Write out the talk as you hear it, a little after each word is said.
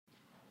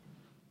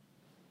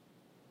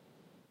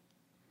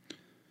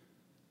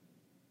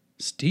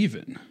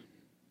Steven,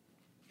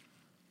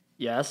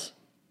 Yes?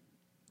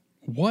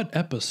 what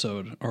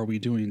episode are we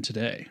doing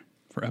today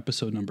for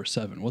episode number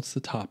 7? What's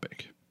the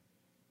topic?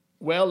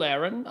 Well,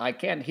 Aaron, I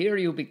can't hear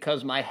you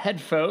because my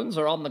headphones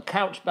are on the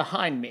couch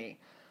behind me.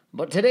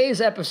 But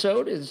today's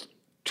episode is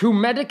to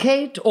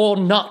medicate or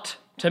not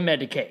to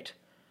medicate?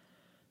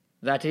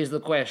 That is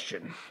the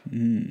question.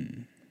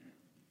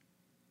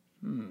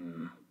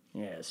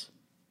 Yes.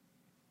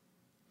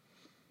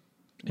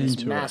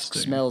 This mask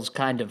Interesting. smells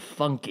kind of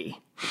funky.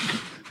 You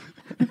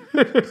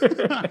see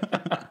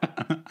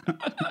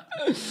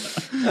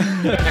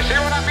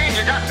what I mean?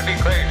 You got to be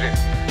crazy.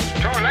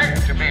 Too late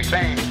to be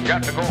sane. You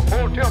got to go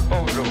full tilt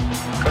bozo.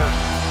 Because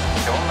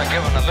you're only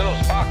given a little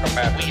spark of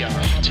madness. We are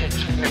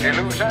attention. If you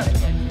lose that,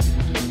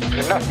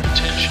 you're nothing.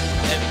 Attention.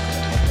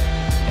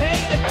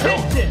 Pay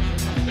attention!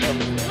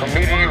 From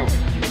me to you,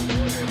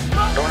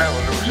 don't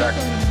ever lose that.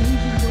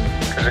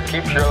 Because it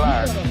keeps you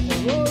alive.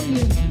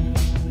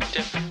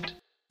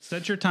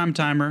 Set your time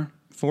timer,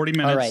 40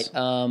 minutes.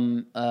 All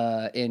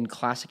right. In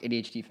classic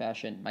ADHD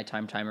fashion, my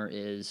time timer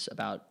is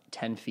about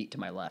 10 feet to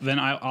my left. Then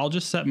I'll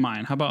just set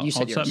mine. How about You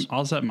set yours.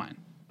 I'll set mine.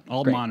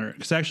 I'll Great. monitor it.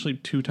 Because actually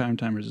 2 time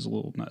timers is a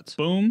little nuts.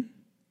 Boom.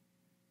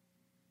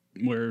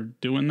 We're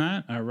doing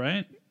that. All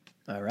right.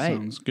 All right.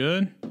 Sounds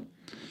good.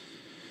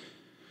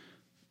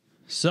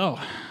 So,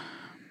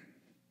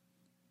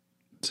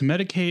 to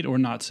medicate or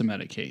not to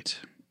medicate?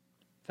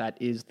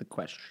 That is the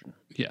question.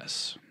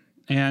 Yes.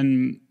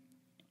 And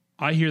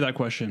I hear that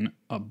question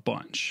a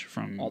bunch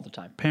from All the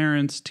time.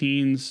 Parents,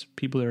 teens,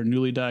 people that are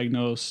newly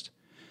diagnosed.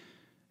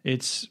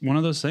 It's one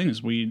of those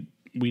things we're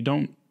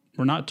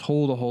not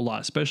told a whole lot,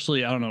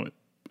 especially, I don't know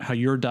how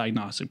your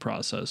diagnostic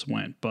process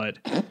went, but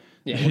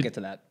Yeah, we'll get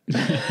to that.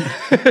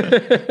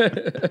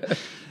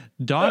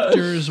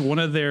 doctors, one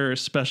of their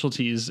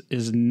specialties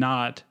is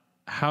not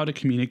how to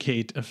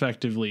communicate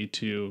effectively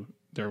to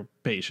their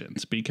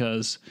patients,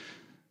 because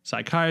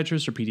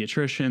psychiatrists or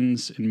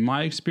pediatricians, in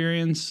my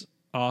experience,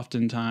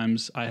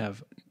 oftentimes I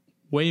have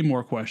way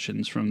more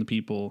questions from the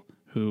people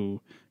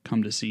who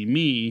come to see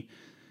me,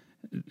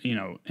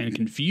 and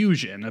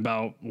confusion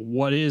about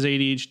what is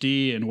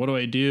ADHD and what do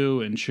I do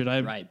and should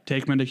I Right.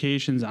 take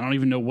medications? I don't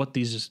even know what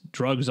these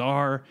drugs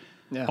are,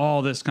 Yeah.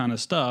 all this kind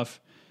of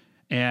stuff.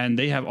 And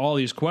they have all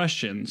these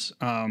questions.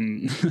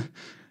 And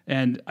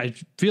I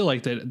feel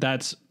like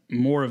that's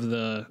more of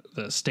the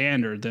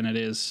standard than it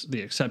is the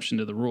exception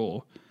to the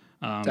rule.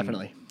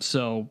 Definitely.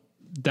 So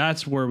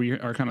that's where we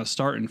are kind of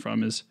starting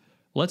from, is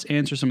let's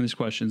answer some of these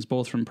questions,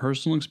 both from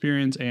personal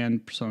experience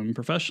and some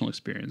professional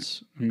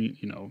experience. I mean,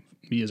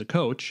 me as a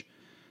coach,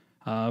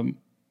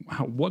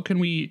 what can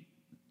we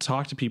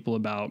talk to people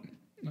about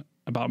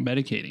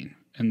medicating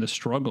and the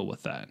struggle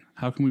with that?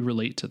 How can we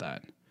relate to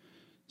that?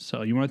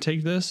 So you want to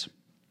take this?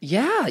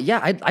 Yeah.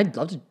 I'd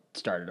love to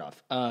start it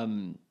off.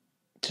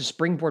 To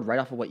springboard right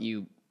off of what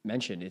you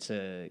mentioned, it's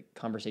a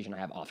conversation I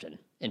have often.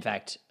 In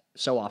fact,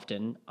 so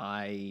often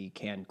I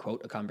can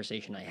quote a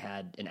conversation I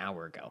had an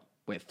hour ago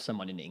with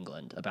someone in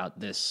England about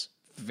this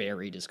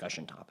very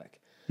discussion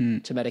topic,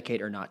 to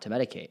medicate or not to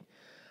medicate.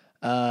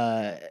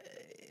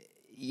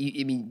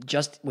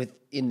 Just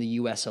within the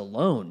U.S.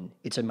 alone,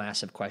 it's a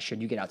massive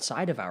question. You get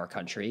outside of our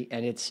country,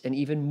 and it's an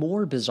even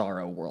more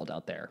bizarro world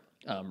out there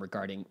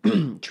regarding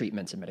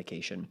treatments and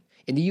medication.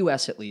 In the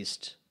U.S., at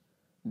least,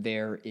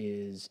 there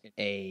is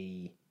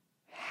a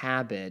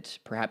habit,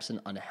 perhaps an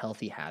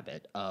unhealthy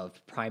habit,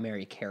 of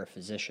primary care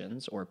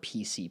physicians, or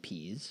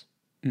PCPs,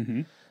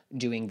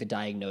 doing the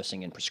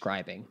diagnosing and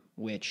prescribing,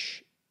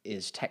 which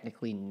is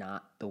technically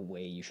not the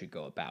way you should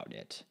go about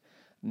it.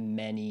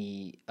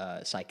 Many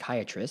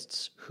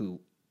psychiatrists, who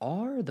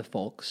are the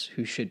folks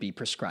who should be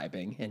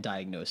prescribing and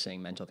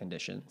diagnosing mental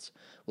conditions,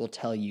 will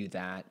tell you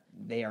that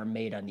they are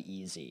made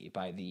uneasy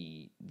by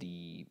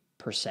the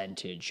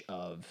percentage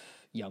of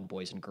young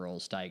boys and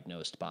girls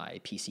diagnosed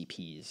by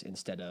PCPs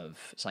instead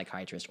of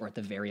psychiatrists, or at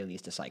the very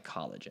least a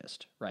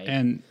psychologist, right?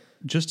 And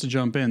just to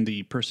jump in,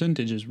 the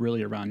percentage is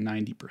really around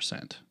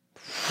 90%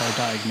 are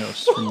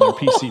diagnosed from their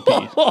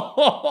PCP.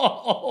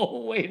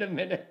 Oh, wait a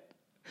minute.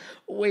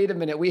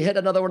 We hit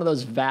another one of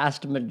those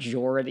vast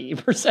majority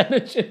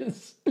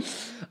percentages.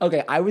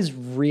 Okay, I was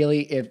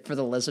really, for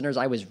the listeners,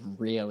 I was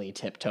really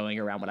tiptoeing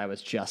around what I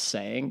was just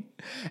saying.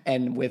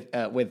 And with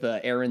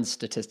Aaron's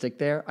statistic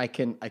there, I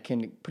can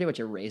pretty much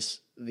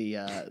erase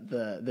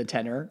the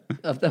tenor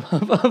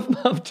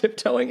of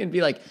tiptoeing and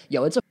be like,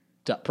 yo, it's a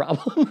up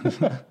problem.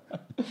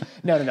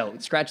 No.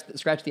 Scratch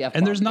the F.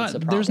 And there's not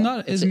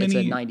as many. It's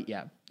a 90.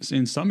 Yeah.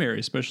 In some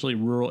areas, especially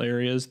rural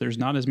areas, there's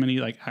not as many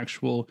like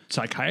actual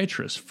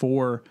psychiatrists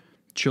for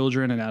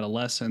children and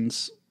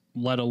adolescents,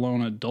 let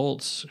alone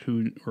adults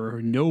who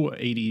know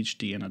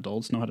ADHD, and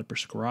adults know how to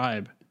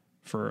prescribe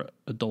for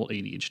adult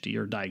ADHD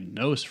or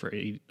diagnose for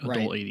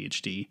adult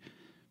ADHD.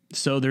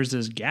 So there's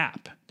this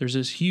gap. There's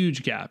this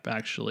huge gap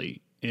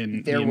actually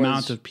in the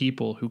amount of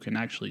people who can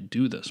actually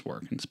do this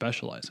work and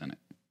specialize in it.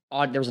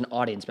 There was an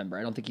audience member.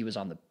 I don't think he was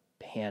on the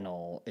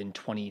panel in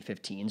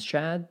 2015's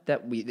Chad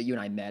that you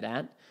and I met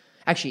at.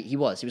 Actually, he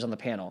was on the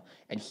panel,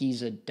 and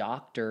he's a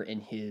doctor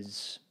in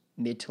his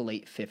mid to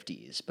late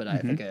 50s, but I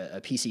think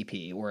a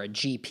PCP or a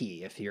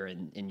GP if you're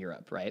in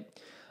Europe, right?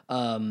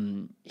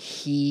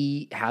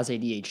 He has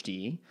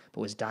ADHD,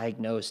 but was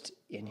diagnosed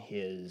in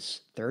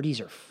his 30s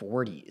or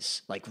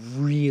 40s, like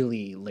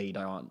really late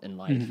on in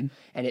life.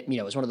 And it,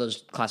 it was one of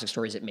those classic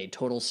stories that made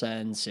total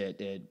sense.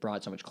 It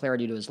brought so much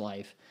clarity to his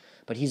life.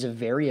 But he's a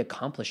very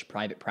accomplished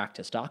private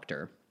practice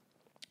doctor.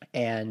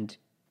 And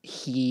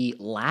he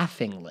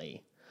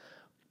laughingly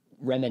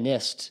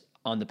reminisced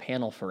on the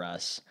panel for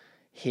us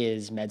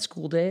his med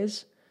school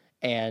days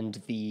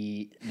and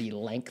the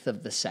length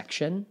of the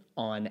section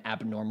on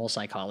abnormal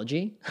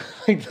psychology,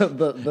 like the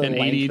and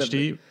length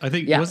ADHD. I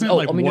think Yeah. wasn't it Oh,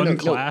 like I mean, one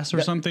class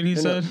or something? He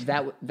said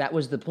that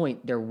was the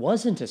point. There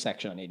wasn't a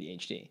section on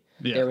ADHD.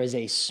 Yeah. There was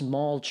a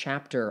small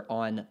chapter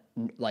on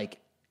like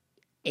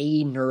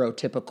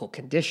neurotypical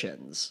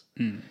conditions,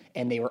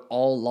 and they were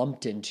all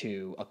lumped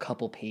into a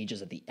couple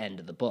pages at the end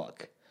of the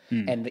book.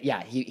 And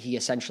yeah, he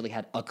essentially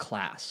had a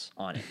class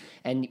on it.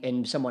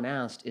 And someone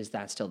asked, is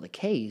that still the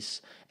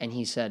case? And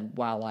he said,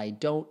 while I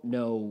don't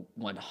know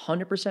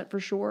 100% for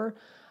sure,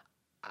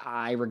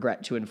 I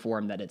regret to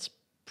inform that it's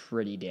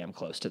pretty damn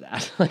close to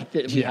that. Like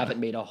that we haven't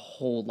made a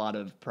whole lot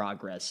of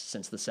progress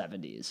since the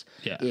 70s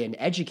in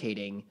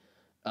educating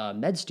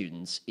med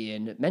students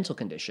in mental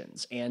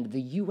conditions. And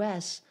the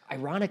U.S.,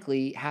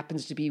 ironically,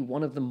 happens to be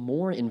one of the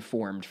more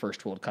informed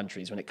first world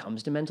countries when it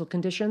comes to mental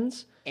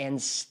conditions. And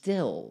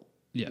still,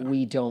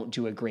 we don't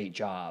do a great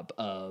job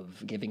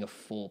of giving a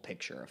full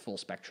picture, a full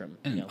spectrum.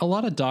 And a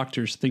lot of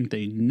doctors think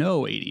they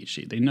know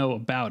ADHD. They know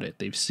about it.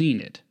 They've seen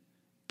it.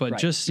 But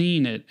just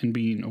seeing it and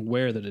being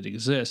aware that it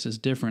exists is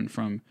different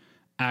from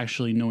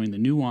actually knowing the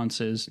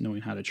nuances,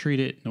 knowing how to treat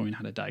it, knowing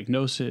how to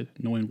diagnose it,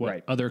 knowing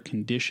what other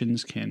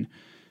conditions can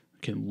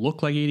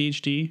look like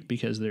ADHD,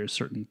 because there's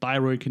certain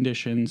thyroid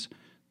conditions,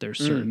 there's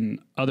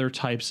certain other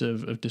types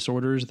of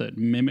disorders that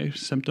mimic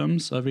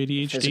symptoms of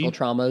ADHD. Physical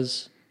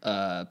traumas,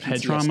 PTSD,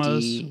 head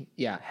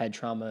traumas. Head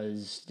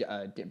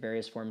traumas,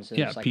 various forms of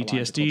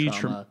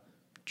PTSD,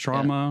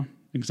 trauma,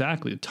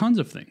 exactly. Tons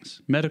of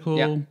things.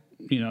 Medical,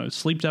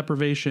 sleep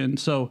deprivation.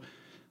 So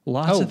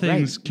lots of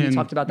things can... We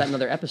talked about that in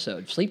another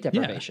episode. Sleep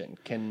deprivation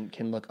can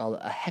look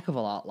a heck of a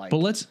lot like...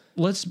 But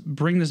let's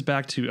bring this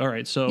back to... All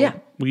right, so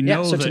we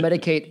know so that... to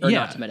medicate or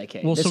not to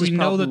medicate. Well, this so we is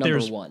know that number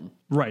there's... one.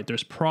 Right,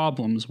 there's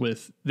problems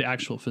with the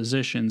actual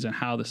physicians and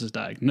how this is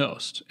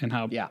diagnosed and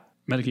how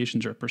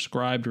medications are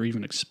prescribed or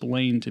even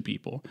explained to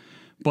people.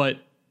 But,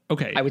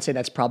 okay. I would say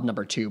that's problem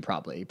number 2,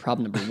 probably.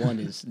 Problem number 1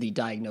 is the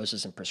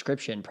diagnosis and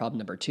prescription. Problem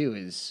number 2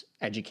 is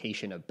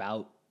education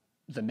about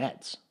the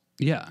meds.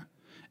 Yeah.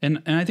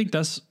 And I think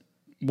that's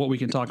what we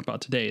can talk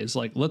about today is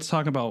like, let's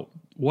talk about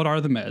what are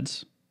the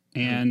meds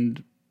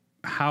and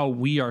how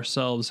we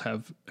ourselves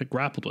have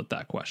grappled with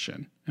that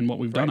question and what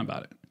we've done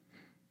about it.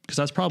 Because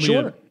that's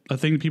probably a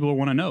thing people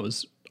want to know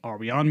is, are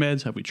we on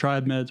meds? Have we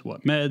tried meds?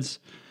 What meds?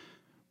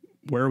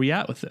 Where are we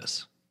at with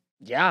this?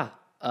 Yeah.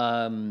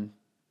 Do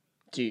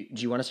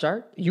you want to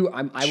start?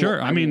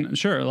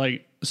 Sure.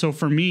 Like, so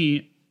for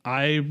me,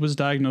 I was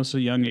diagnosed at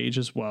a young age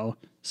as well,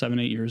 7,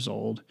 8 years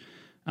old,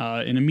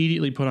 and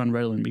immediately put on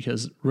Ritalin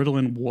because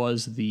Ritalin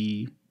was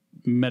the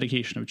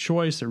medication of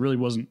choice. There really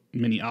wasn't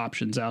many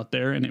options out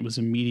there, and it was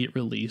immediate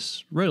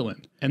release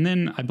Ritalin. And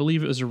then I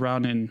believe it was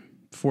around in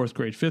 4th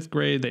grade, 5th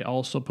grade, they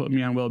also put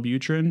me on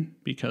Wellbutrin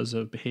because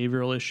of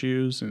behavioral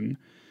issues and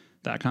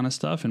that kind of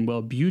stuff. And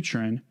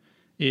Wellbutrin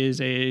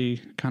is a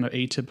kind of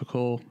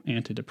atypical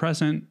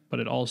antidepressant, but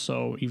it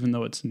also, even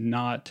though it's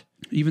not,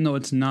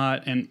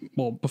 and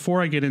well,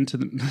 before I get into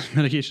the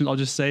medications, I'll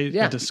just say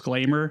a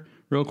disclaimer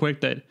real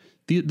quick that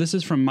this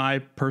is from my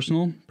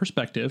personal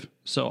perspective.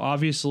 So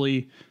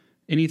obviously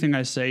anything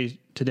I say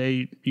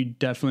today, you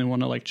definitely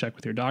want to like check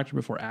with your doctor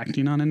before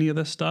acting on any of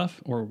this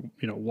stuff, or,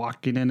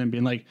 walking in and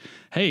being like,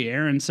 hey,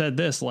 Aaron said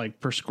this, like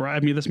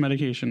prescribe me this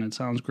medication. It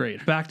sounds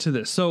great. Back to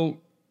this. So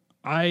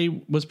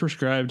I was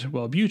prescribed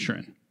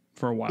Wellbutrin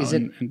for a while. Is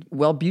it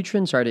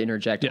Wellbutrin, sorry to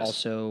interject,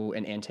 also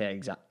an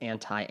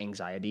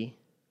anti-anxiety?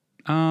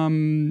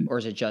 Or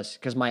is it just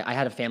because I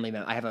have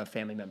a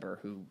family member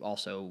who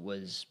also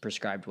was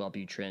prescribed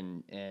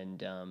Wellbutrin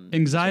and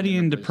anxiety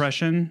and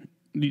depression.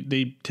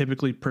 They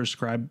typically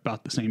prescribe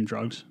about the same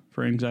drugs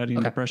for anxiety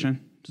and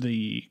depression.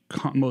 The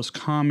most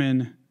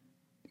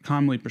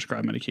commonly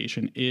prescribed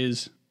medication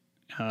is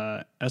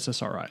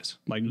SSRIs,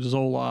 like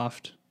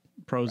Zoloft,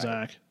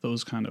 Prozac,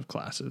 those kind of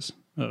classes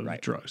of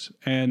drugs.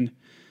 And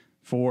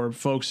for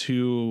folks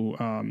who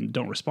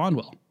don't respond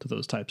well to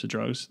those types of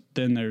drugs,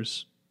 then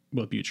there's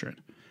Wellbutrin.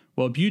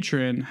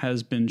 Wellbutrin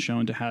has been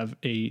shown to have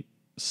a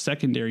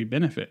secondary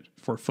benefit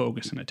for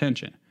focus and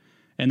attention.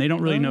 And they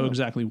don't really know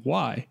exactly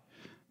why,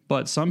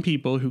 but some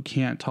people who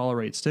can't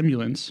tolerate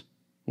stimulants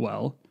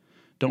well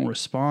don't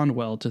respond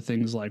well to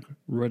things like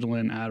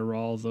Ritalin,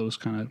 Adderall, those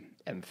kind of...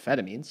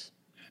 Amphetamines,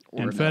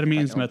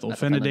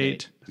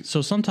 methylphenidate.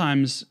 So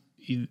sometimes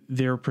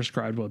they're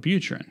prescribed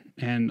Wellbutrin.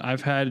 And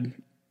I've had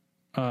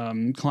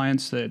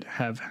clients that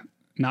have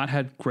not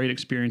had great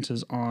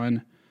experiences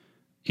on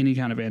any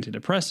kind of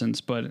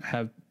antidepressants, but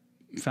have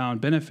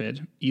found benefit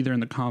either in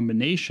the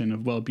combination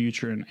of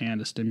Wellbutrin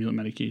and a stimulant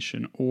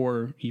medication,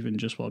 or even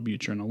just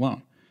Wellbutrin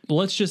alone.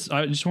 I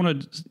just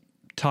want to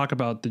talk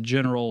about the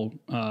general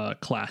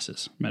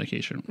classes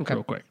medication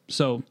real quick.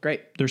 So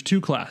Great. There's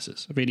two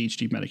classes of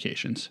ADHD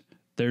medications.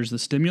 There's the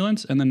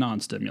stimulants and the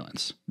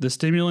non-stimulants. The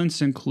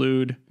stimulants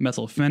include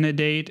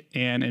methylphenidate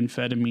and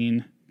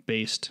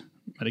amphetamine-based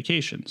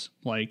medications,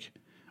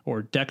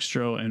 or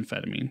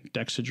dextroamphetamine,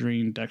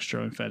 dexedrine,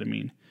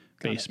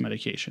 dextroamphetamine-based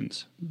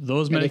medications.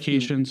 Those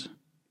medications...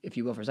 If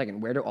you will for a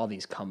second, where do all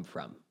these come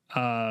from?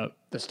 The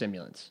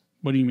stimulants.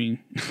 What do you mean?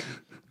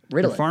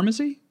 Ritalin. The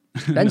pharmacy?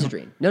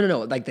 Benzedrine. No.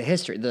 Like the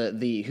history,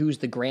 the who's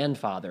the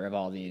grandfather of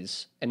all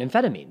these? An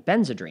amphetamine,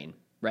 Benzedrine,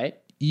 right?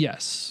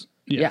 Yes.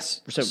 Yeah.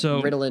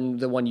 So Ritalin,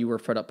 the one you were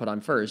put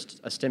on first,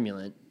 a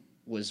stimulant,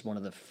 was one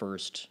of the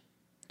first,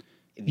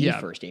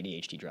 first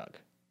ADHD drug.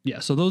 Yeah.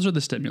 So those are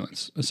the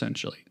stimulants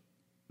essentially.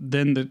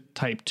 Then the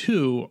type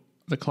 2,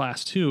 the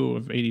class 2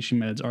 of ADHD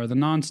meds are the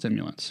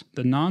non-stimulants.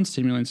 The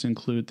non-stimulants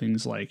include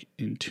things like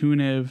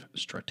Intuniv,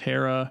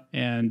 Strattera,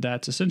 and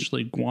that's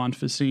essentially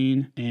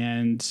guanfacine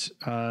and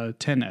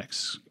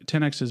Tenex.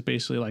 Tenex is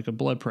basically like a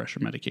blood pressure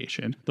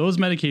medication. Those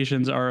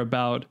medications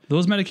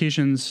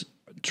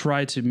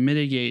try to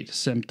mitigate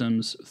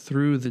symptoms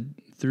through the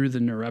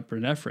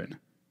norepinephrine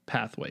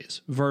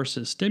pathways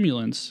versus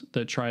stimulants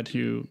that try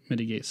to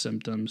mitigate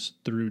symptoms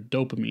through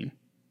dopamine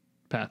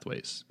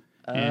pathways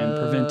and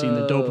preventing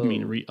the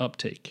dopamine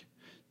reuptake.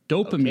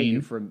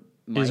 Dopamine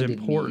is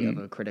important.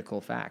 Me of a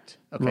critical fact.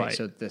 Okay, right.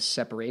 So the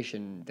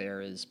separation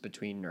there is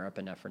between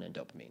norepinephrine and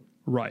dopamine.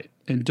 Right.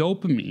 And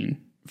dopamine,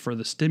 for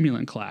the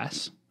stimulant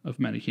class of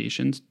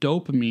medications,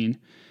 dopamine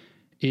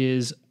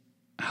is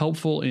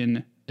helpful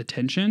in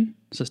attention,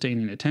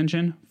 sustaining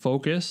attention,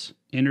 focus,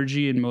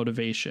 energy, and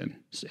motivation,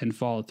 and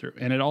follow through.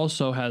 And it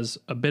also has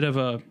a bit of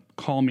a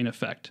calming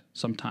effect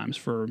sometimes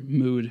for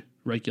mood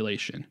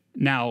regulation.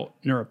 Now,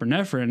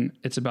 norepinephrine,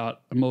 it's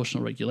about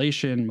emotional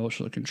regulation,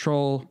 emotional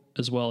control,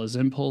 as well as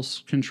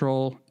impulse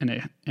control, and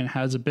it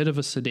has a bit of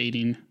a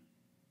sedating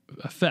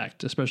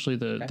effect, especially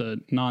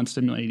the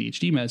non-stimulant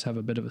ADHD meds have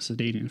a bit of a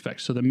sedating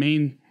effect. So the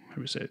main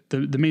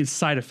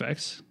side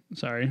effects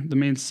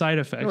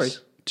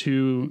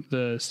to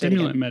the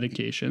stimulant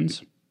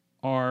medications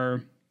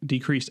are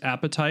decreased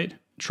appetite,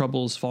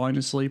 troubles falling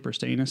asleep or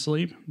staying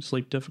asleep,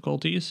 sleep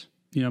difficulties,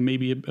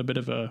 maybe a bit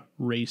of a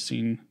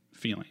racing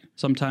feeling.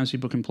 Sometimes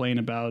people complain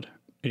about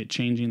it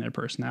changing their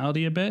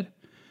personality a bit,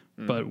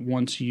 but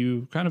once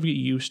you kind of get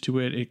used to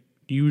it, it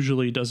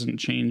usually doesn't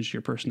change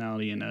your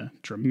personality in a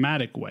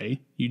dramatic way.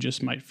 You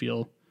just might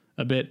feel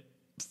a bit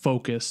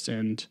focused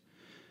and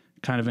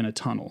kind of in a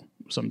tunnel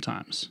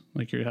sometimes,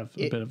 like you have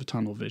a bit of a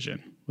tunnel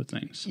vision with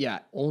things. Yeah,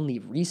 only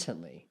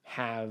recently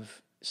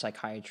have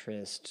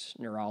psychiatrists,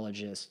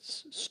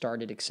 neurologists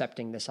started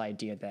accepting this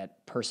idea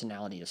that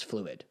personality is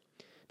fluid,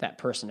 that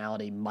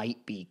personality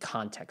might be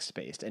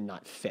context-based and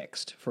not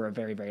fixed. For a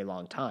very, very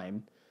long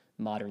time,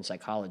 modern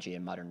psychology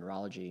and modern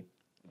neurology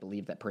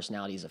believe that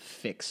personality is a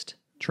fixed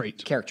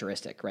trait,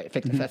 characteristic, right?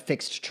 A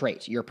fixed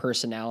trait. Your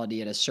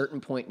personality at a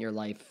certain point in your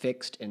life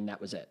fixed, and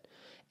that was it.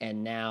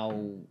 And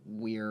now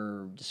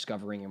we're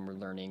discovering and we're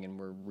learning and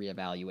we're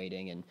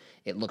reevaluating, and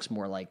it looks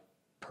more like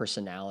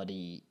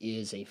personality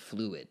is a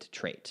fluid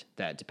trait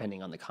that,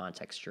 depending on the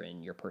context you're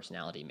in, your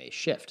personality may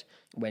shift.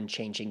 When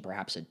changing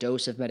perhaps a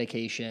dose of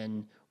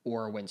medication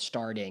or when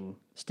starting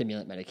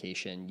stimulant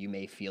medication, you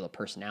may feel a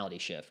personality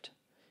shift,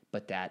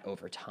 but that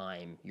over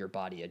time your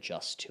body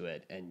adjusts to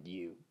it and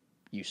you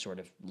sort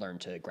of learn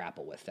to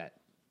grapple with that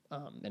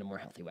in a more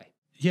healthy way.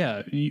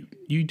 Yeah,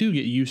 you do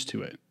get used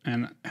to it.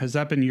 And has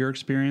that been your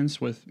experience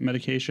with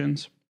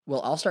medications?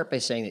 Well, I'll start by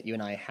saying that you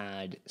and I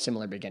had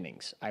similar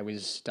beginnings. I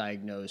was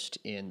diagnosed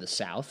in the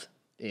South,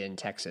 in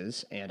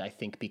Texas, and I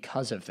think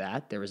because of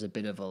that, there was a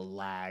bit of a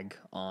lag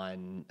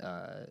on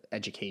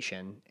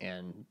education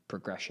and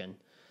progression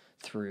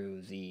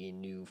through the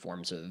new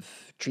forms of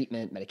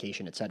treatment,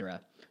 medication,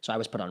 etc. So I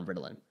was put on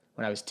Ritalin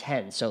when I was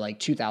 10, so like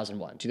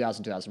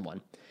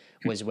 2001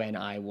 was when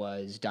I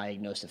was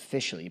diagnosed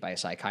officially by a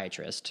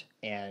psychiatrist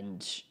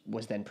and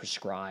was then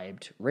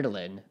prescribed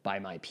Ritalin by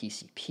my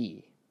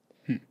PCP.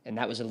 And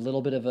that was a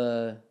little bit of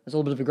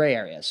a gray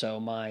area. So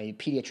my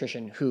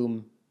pediatrician,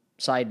 whom,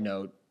 side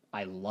note,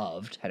 I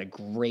loved, had a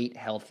great,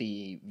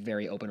 healthy,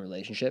 very open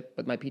relationship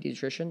with my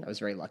pediatrician. I was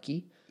very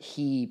lucky.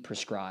 He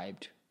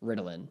prescribed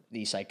Ritalin.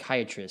 The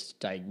psychiatrist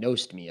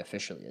diagnosed me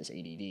officially as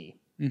ADD,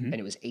 and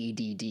it was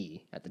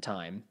ADD at the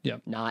time,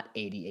 not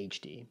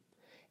ADHD.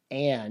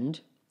 And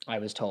I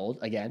was told,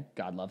 again,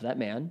 God love that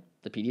man,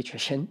 the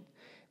pediatrician,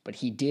 but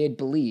he did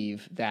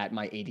believe that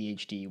my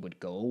ADHD would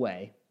go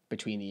away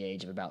between the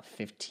age of about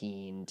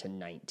 15 to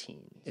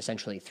 19,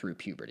 essentially through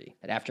puberty.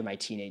 And after my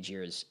teenage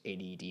years,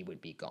 ADD would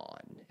be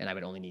gone, and I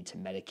would only need to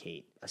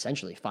medicate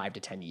essentially 5 to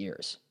 10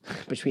 years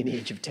between the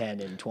age of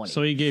 10 and 20.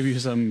 So he gave you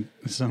some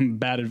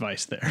bad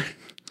advice there.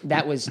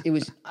 It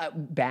was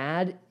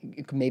bad,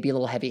 maybe a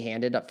little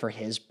heavy-handed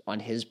on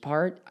his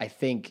part. I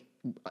think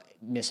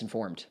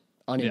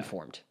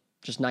uninformed,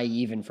 just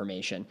naive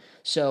information.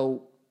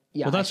 So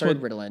yeah, well, I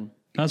started Ritalin.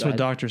 That's Go what ahead.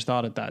 doctors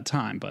thought at that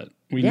time, but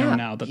we Yeah, know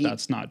now that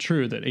that's not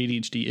true, that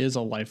ADHD is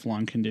a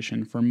lifelong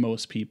condition for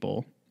most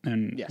people.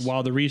 And Yes.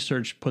 while the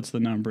research puts the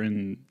number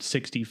in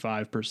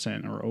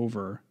 65% or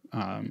over,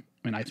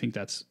 and I think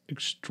that's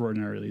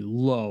extraordinarily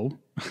low,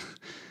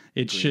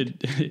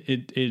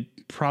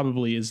 it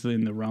probably is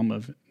in the realm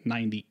of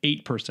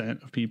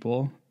 98% of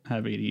people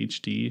have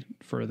ADHD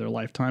for their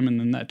lifetime. And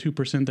then that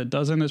 2% that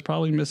doesn't is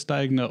probably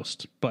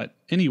misdiagnosed. But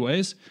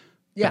anyways,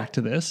 back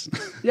to this.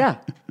 Yeah.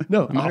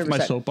 No, I'm off my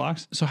 100%.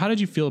 soapbox. So how did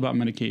you feel about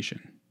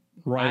medication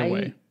right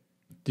away?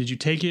 Did you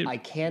take it? I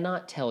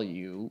cannot tell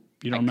you.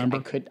 You don't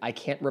remember? I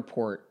can't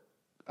report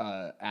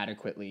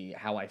adequately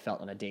how I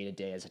felt on a day to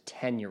day as a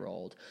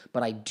 10-year-old,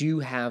 but I do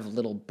have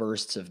little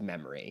bursts of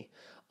memory.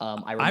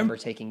 I remember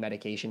taking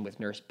medication with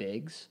Nurse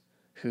Biggs,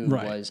 who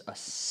Right. was a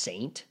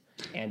saint.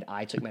 And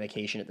I took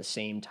medication at the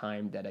same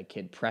time that a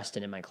kid,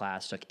 Preston, in my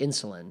class took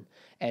insulin.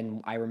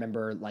 And I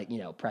remember,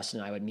 Preston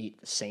and I would meet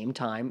at the same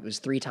time. It was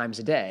 3 times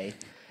a day.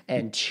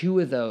 And 2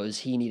 of those,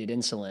 he needed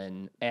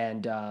insulin.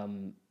 And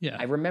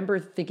I remember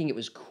thinking it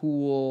was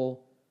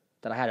cool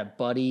that I had a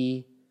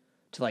buddy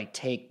to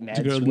take meds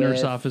to go to the with.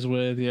 nurse office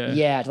with, yeah.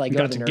 Yeah, to go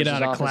got to the to get nurse's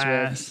out of office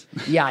class.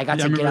 with. Yeah, I got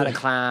Yeah, I to get remember out of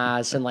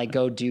class and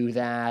go do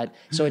that.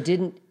 So it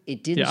didn't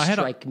I had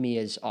strike me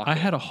as awkward. I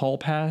had a hall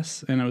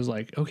pass, and I was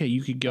like, okay,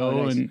 you could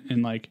go nice.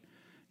 and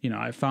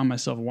I found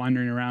myself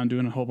wandering around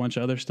doing a whole bunch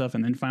of other stuff,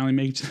 and then finally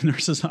make it to the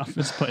nurse's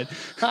office. But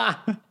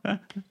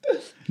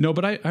no,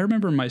 but I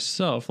remember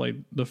myself,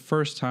 the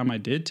first time I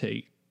did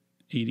take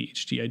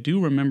ADHD, I do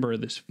remember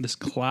this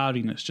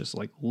cloudiness just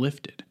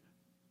lifted,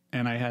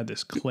 and I had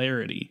this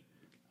clarity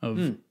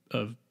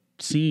of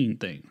seeing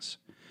things.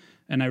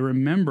 And I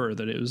remember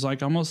that it was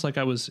almost like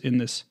I was in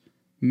this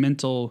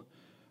mental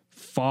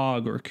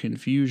fog or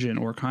confusion,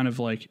 or kind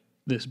of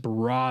this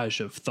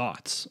barrage of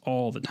thoughts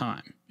all the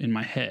time in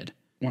my head.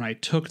 When I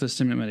took the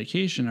stimulant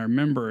medication, I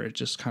remember it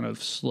just kind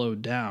of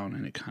slowed down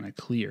and it kind of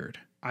cleared.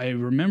 I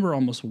remember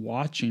almost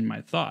watching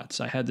my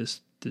thoughts. I had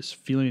this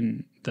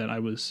feeling that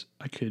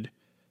I could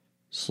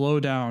slow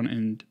down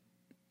and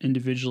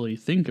individually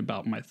think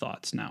about my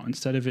thoughts now,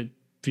 instead of it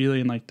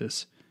feeling like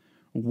this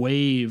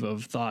wave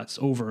of thoughts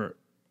over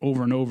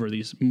and over,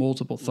 these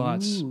multiple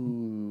thoughts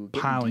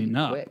piling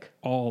up quick.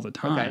 all the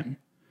time.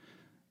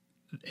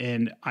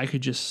 And I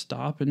could just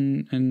stop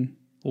and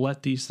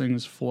let these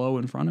things flow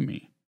in front of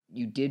me.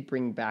 You did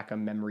bring back a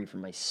memory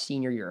from my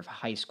senior year of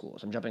high school.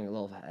 So I'm jumping a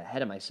little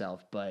ahead of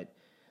myself, but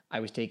I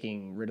was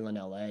taking Ritalin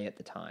LA at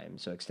the time,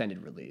 so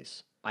extended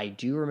release. I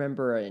do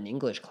remember an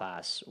English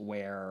class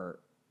where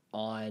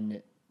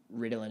on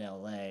Ritalin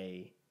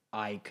LA,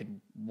 I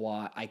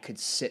could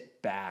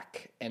sit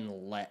back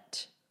and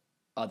let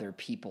other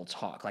people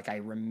talk. I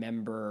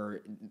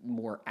remember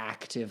more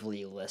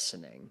actively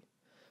listening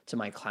to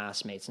my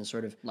classmates and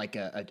sort of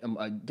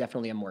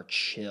definitely a more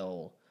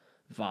chill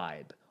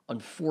vibe.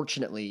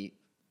 Unfortunately,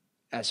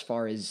 as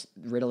far as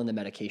Ritalin the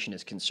medication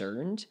is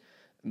concerned,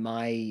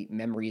 my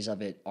memories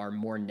of it are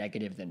more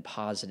negative than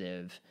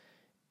positive,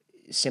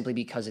 simply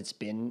because it's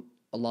been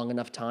a long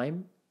enough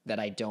time that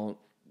I don't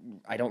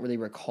really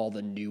recall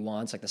the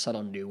nuance, the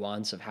subtle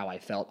nuance of how I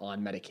felt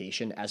on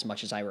medication, as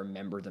much as I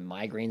remember the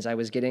migraines I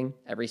was getting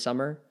every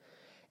summer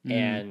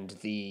and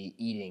the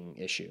eating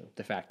issue,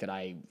 the fact that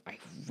I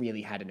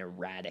really had an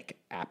erratic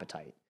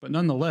appetite. But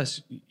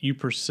nonetheless, you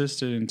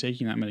persisted in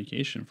taking that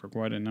medication for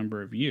quite a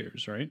number of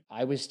years, right?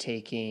 I was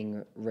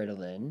taking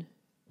Ritalin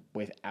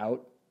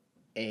without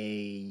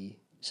a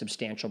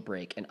substantial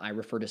break, and I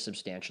refer to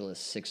substantial as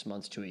 6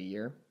 months to a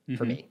year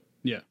for me,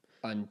 Yeah.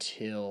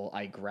 until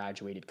I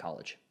graduated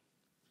college.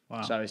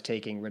 Wow. So I was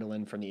taking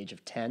Ritalin from the age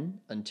of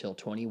 10 until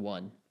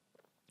 21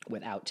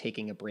 without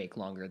taking a break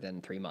longer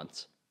than 3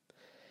 months.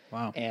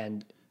 Wow.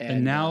 And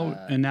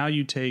now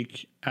you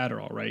take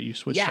Adderall, right? You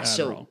switched to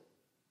Adderall.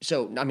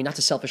 So I mean, not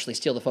to selfishly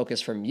steal the focus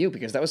from you,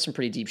 because that was some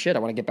pretty deep shit. I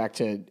want to get back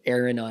to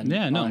Aaron on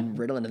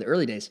Ritalin in the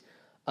early days.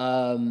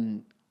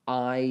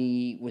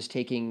 I was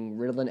taking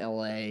Ritalin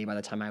LA by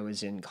the time I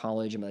was in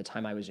college, and by the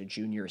time I was a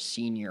junior or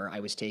senior, I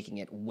was taking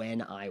it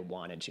when I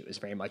wanted to. It was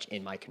very much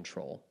in my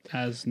control.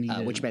 As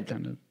needed. Which meant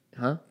kind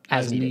of.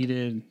 As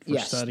needed for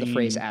yes, studying. the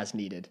phrase "as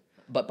needed."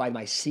 But by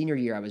my senior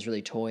year, I was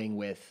really toying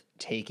with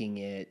taking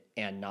it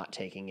and not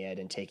taking it,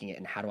 and taking it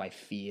and how do I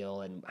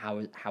feel, and how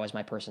is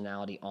my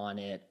personality on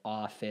it,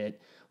 off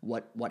it?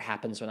 What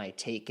happens when I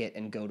take it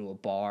and go to a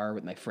bar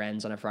with my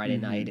friends on a Friday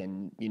night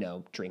and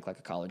drink like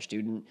a college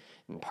student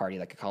and party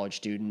like a college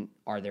student?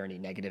 Are there any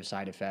negative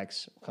side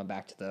effects? We'll come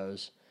back to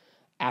those.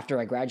 After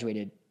I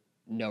graduated,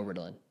 no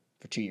Ritalin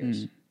for 2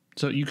 years.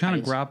 So you kind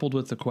of grappled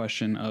with the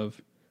question of,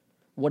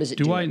 What is it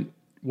doing?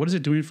 what is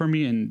it doing for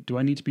me, and do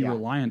I need to be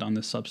reliant on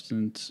this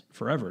substance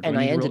forever? Do And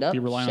I need I ended to up be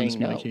relying on this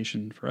saying no.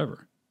 medication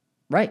forever?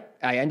 Right.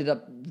 I ended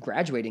up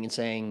graduating and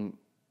saying,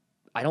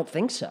 I don't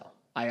think so.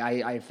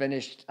 I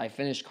finished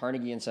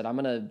Carnegie and said, I'm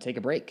going to take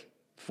a break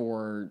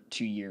for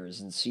 2 years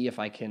and see if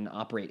I can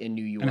operate in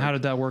New York. And how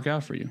did that work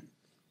out for you?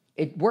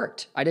 It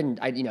worked.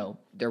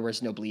 There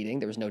was no bleeding,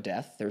 there was no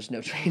death, there was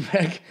no train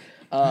wreck.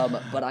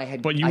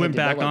 But But you went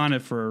back on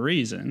it for a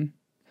reason.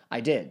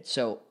 I did.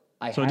 So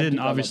So it didn't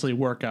obviously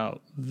work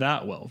out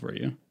that well for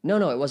you.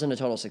 No, it wasn't a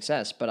total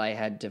success, but I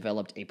had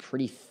developed a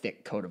pretty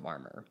thick coat of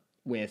armor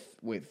with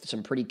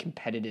some pretty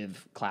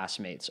competitive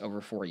classmates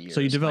over 4 years.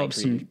 So you developed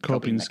I some created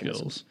coping mechanisms.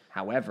 skills.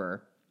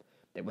 However,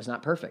 it was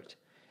not perfect.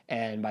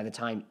 And by the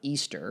time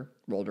Easter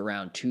rolled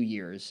around 2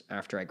 years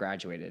after I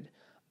graduated,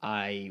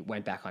 I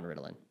went back on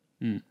Ritalin.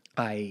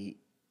 I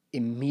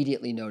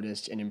immediately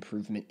noticed an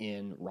improvement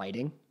in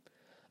writing.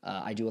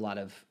 I do a lot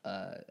of,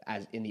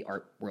 as in the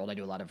art world, I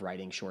do a lot of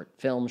writing short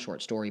film,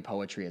 short story,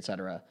 poetry,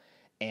 etc.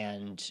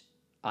 And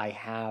I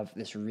have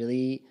this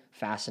really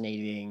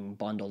fascinating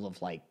bundle of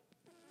like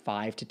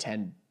 5 to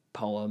 10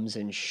 poems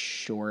and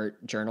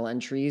short journal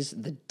entries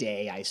the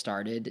day I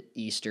started,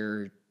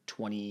 Easter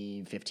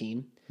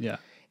 2015. Yeah.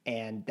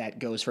 And that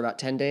goes for about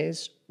 10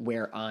 days,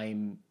 where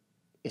I'm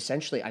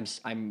essentially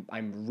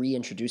I'm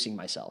reintroducing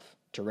myself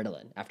to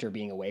Ritalin after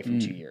being away from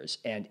 2 years,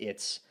 and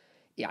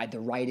the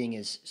writing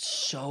is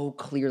so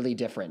clearly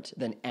different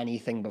than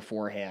anything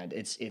beforehand.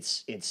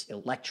 It's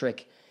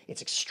electric,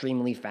 it's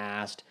extremely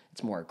fast,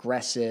 it's more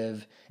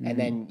aggressive, and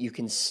then you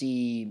can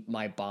see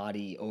my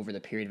body over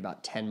the period of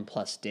about 10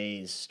 plus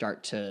days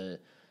start to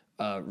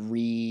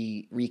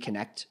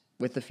reconnect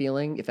with the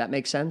feeling, if that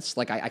makes sense.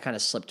 Like I kind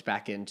of slipped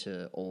back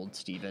into old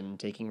Steven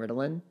taking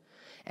Ritalin,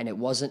 and it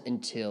wasn't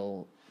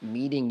until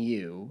meeting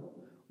you,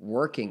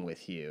 working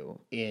with you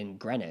in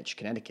Greenwich,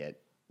 Connecticut,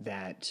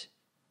 that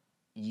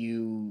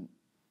you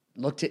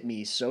looked at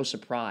me so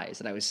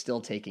surprised that I was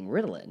still taking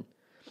Ritalin.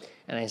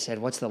 And I said,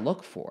 "What's the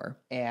look for?"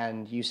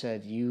 And you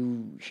said,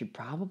 "You should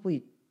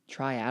probably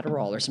try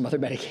Adderall or some other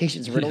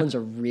medications." Ritalin's a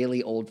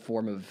really old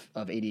form of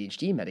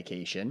ADHD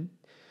medication.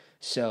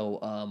 So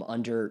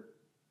under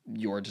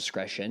your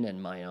discretion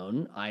and my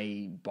own,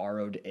 I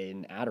borrowed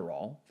an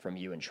Adderall from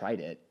you and tried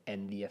it,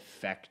 and the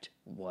effect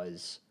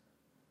was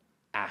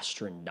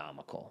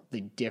astronomical.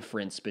 The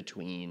difference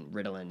between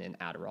Ritalin and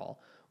Adderall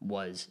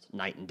was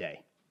night and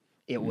day.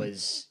 It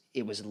was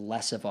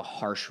less of a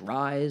harsh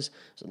rise,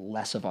 it was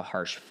less of a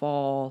harsh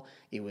fall.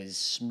 It was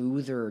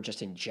smoother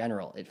just in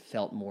general. It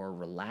felt more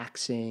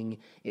relaxing.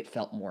 It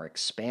felt more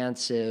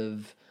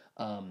expansive.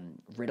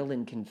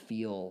 Ritalin can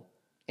feel,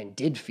 and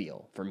did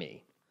feel for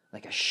me,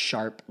 like a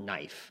sharp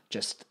knife,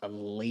 just a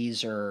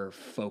laser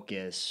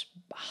focus,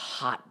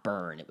 hot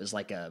burn. It was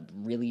like a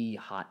really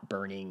hot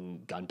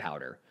burning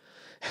gunpowder,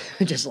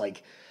 just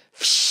like,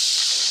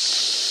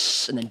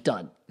 and then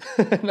done.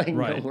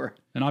 Right.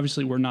 And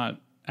obviously we're not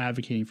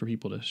advocating for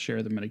people to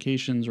share the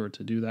medications or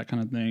to do that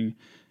kind of thing.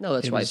 No,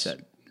 that's why I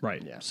said.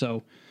 Right. Yeah.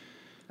 So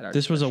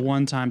this was a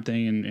one-time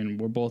thing, and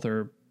we're both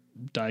are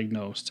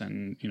diagnosed,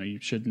 and you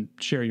shouldn't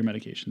share your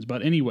medications.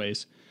 But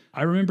anyways,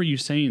 I remember you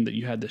saying that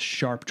you had this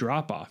sharp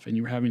drop off and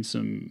you were having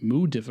some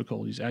mood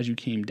difficulties as you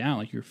came down.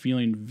 Like you're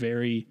feeling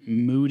very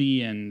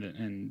moody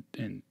and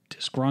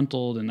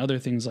disgruntled and other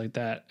things like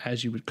that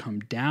as you would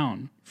come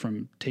down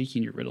from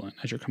taking your Ritalin,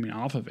 as you're coming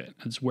off of it.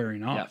 It's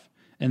wearing off. Yeah.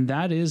 And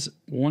that is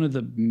one of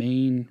the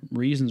main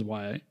reasons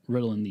why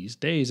Ritalin these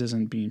days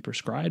isn't being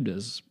prescribed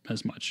as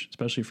much,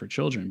 especially for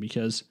children,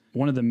 because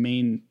one of the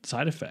main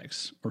side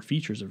effects or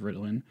features of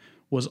Ritalin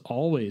was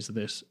always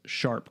this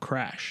sharp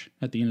crash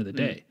at the end of the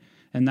day.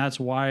 And that's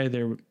why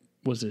there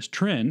was this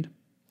trend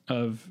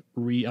of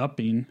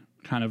re-upping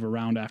kind of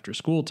around after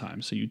school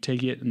time. So you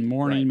take it in the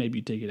morning, maybe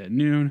you take it at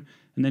noon,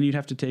 and then you'd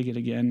have to take it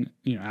again,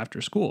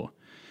 after school.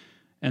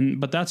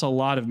 But that's a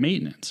lot of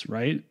maintenance,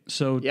 right?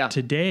 So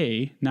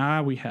today,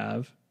 now we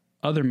have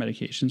other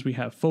medications. We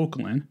have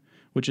Focalin,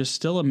 which is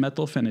still a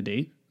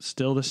methylphenidate,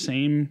 still the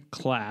same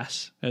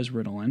class as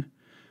Ritalin,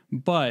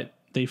 but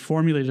they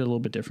formulate it a little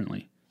bit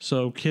differently.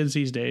 So kids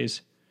these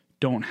days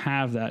don't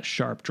have that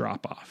sharp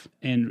drop off,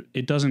 and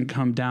it doesn't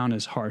come down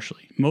as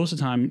harshly. Most of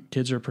the time,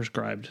 kids are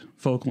prescribed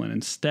Focalin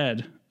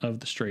instead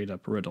of the straight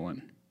up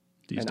Ritalin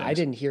these days. I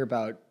didn't hear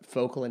about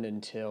Focalin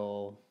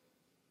until,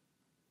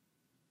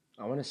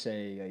 I want to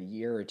say, a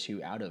year or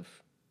two out of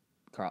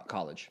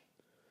college.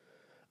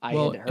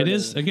 It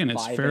is, again,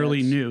 it's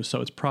fairly new,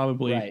 so it's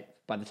probably... Right.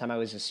 By the time I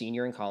was a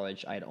senior in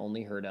college, I had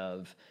only heard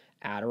of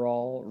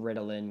Adderall,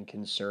 Ritalin,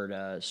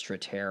 Concerta,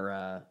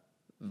 Strattera,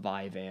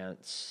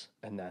 Vyvanse,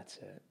 and that's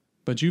it.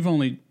 But you've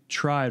only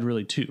tried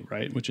really 2,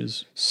 right? Which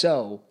is...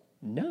 So,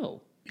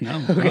 no.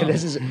 No. Okay,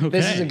 this is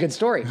a good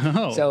story.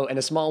 Oh. So, in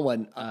a small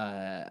one,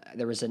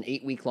 there was an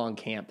 8-week-long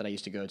camp that I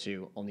used to go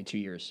to, only 2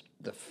 years.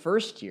 The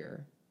first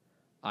year,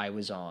 I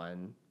was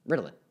on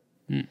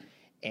Ritalin.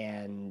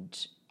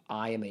 And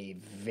I am a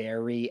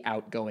very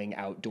outgoing,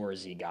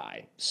 outdoorsy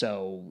guy.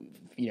 So,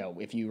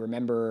 if you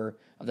remember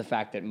of the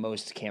fact that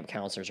most camp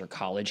counselors are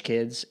college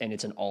kids, and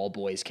it's an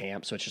all-boys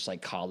camp, so it's just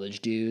like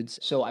college dudes.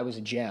 So I was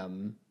a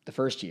gem the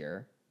first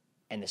year,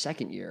 and the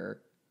second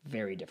year,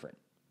 very different.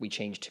 We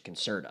changed to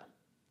Concerta.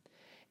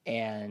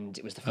 And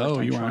it was the first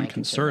time you were on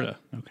trying Concerta.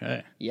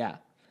 Okay. Yeah.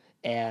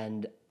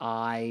 And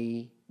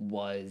I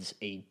was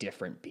a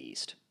different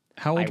beast.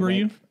 How old were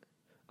you?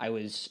 I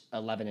was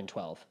 11 and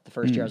 12. The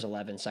first year I was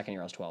 11, second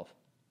year I was 12.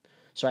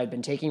 So I'd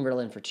been taking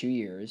Ritalin for 2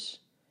 years,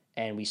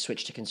 and we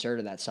switched to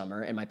Concerta that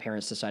summer. And my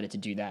parents decided to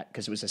do that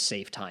because it was a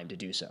safe time to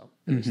do so.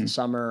 It was the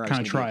summer.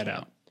 Kind of try it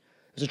out.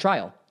 It was a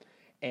trial.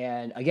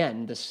 And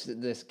again,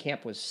 this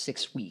camp was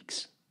 6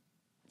 weeks.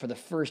 For the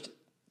first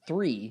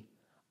 3,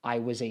 I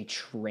was a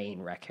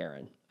train wreck,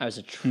 Aaron. I was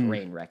a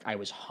train wreck. I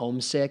was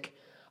homesick.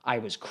 I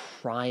was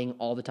crying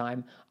all the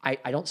time. I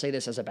don't say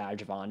this as a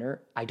badge of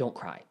honor. I don't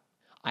cry.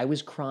 I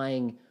was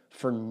crying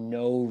for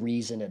no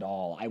reason at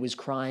all. I was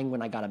crying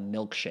when I got a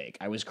milkshake.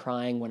 I was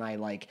crying when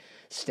I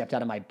stepped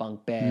out of my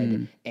bunk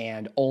bed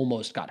and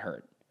almost got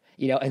hurt.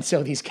 And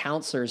so these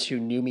counselors who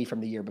knew me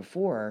from the year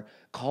before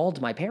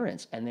called my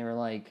parents and they were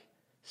like,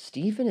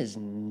 Stephen is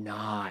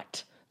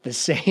not the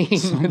same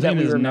that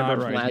we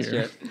remember from last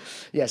year.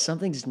 Yeah,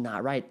 something's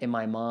not right. And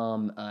my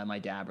mom, my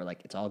dad were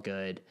like, it's all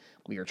good.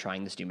 We are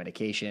trying this new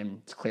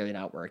medication. It's clearly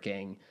not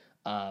working.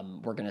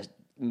 We're going to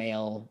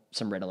mail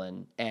some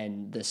Ritalin.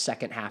 And the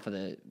second half of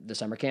the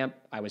summer camp,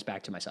 I was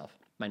back to myself,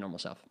 my normal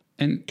self.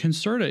 And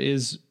Concerta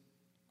is,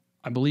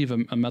 I believe, a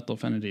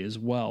methylphenidate as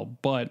well,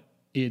 but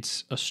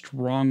it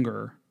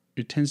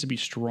tends to be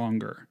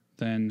stronger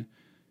than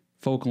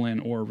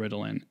Focalin or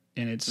Ritalin.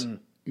 And it's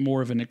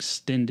more of an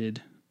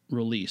extended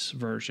release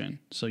version.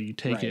 So you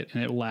take it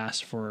and it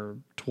lasts for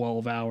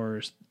 12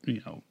 hours,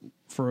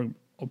 for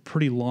a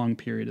pretty long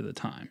period of the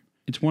time.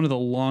 It's one of the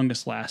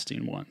longest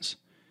lasting ones.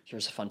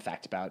 Here's a fun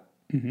fact about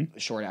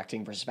short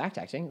acting versus fast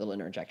acting, little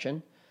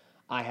interjection.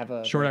 I have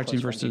a short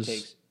acting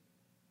versus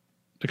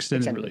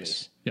extended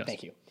release. Yes.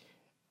 Thank you.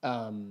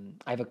 I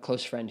have a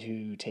close friend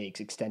who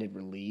takes extended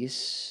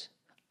release.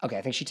 Okay,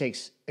 I think she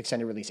takes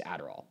extended release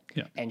Adderall.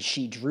 Yeah. And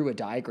she drew a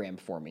diagram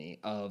for me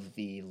of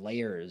the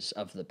layers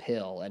of the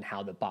pill and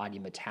how the body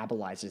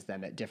metabolizes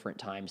them at different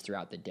times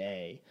throughout the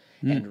day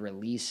and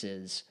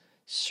releases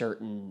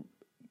certain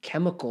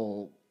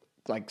chemical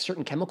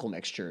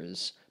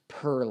mixtures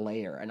per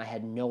layer. And I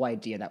had no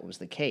idea that was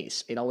the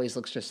case. It always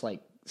looks just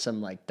like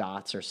some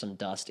dots or some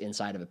dust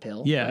inside of a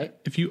pill. Yeah. Right?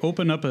 If you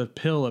open up a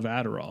pill of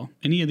Adderall,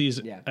 any of these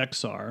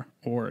XR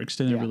or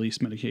extended release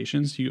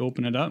medications, you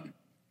open it up,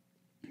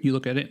 you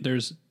look at it,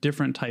 there's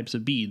different types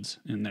of beads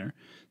in there.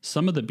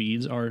 Some of the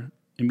beads are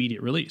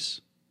immediate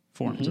release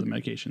forms of the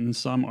medication, and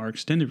some are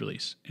extended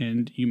release.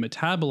 And you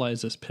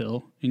metabolize this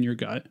pill in your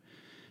gut,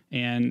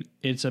 and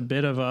it's a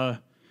bit of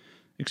a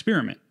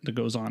experiment that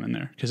goes on in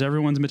there because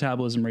everyone's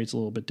metabolism rate's a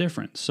little bit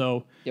different.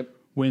 So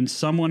when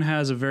someone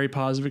has a very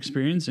positive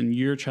experience and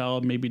your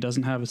child maybe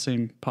doesn't have the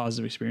same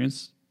positive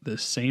experience, the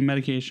same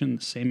medication,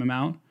 the same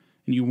amount,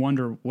 and you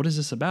wonder, what is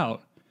this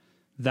about?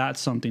 That's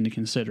something to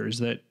consider, is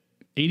that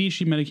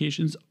ADHD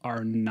medications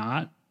are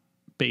not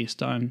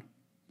based on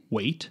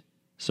weight.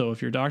 So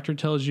if your doctor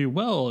tells you,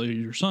 well,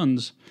 your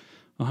son's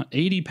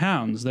 80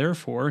 pounds,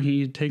 therefore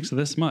he takes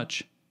this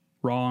much,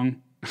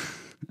 wrong.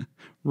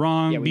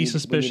 Wrong. Be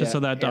suspicious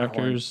of that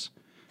doctor's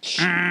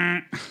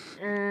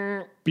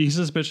be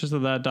suspicious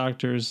of that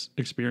doctor's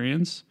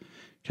experience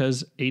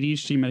because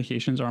ADHD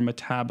medications are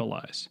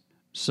metabolized.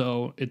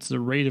 So it's the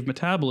rate of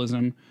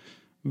metabolism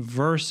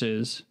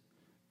versus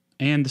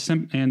and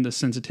the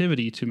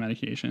sensitivity to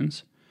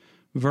medications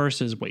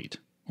versus weight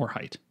or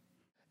height.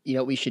 You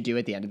know what we should do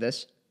at the end of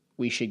this?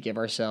 We should give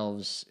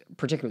ourselves,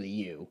 particularly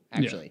you,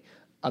 actually,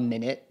 a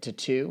minute to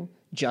 2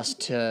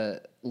 just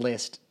to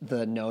list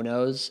the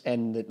no-nos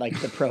and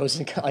the pros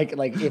and like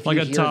if like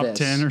you a hear top this,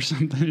 10 or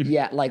something.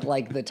 Yeah,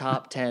 like the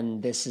top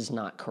 10. This is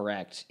not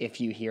correct. If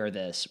you hear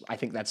this, I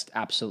think that's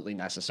absolutely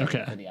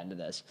necessary for the end of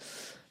this.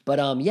 But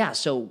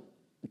so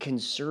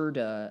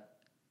Concerta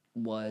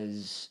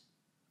was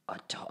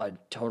a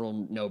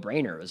total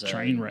no-brainer. It was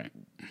train wreck.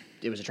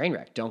 It was a train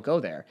wreck. Don't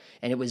go there.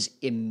 And it was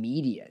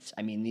immediate.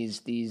 I mean,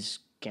 these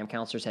camp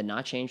counselors had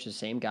not changed, the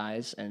same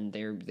guys, and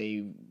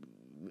they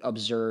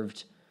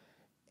observed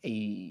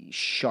a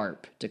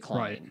sharp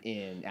decline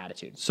in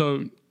attitude.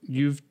 So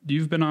you've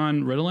been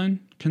on Ritalin,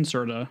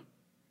 Concerta,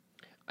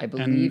 I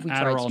believe we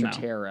tried Adderall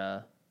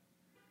Strattera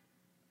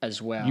as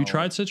well. You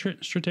tried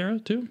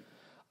Strattera too?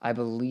 I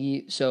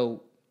believe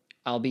so.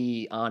 I'll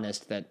be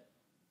honest that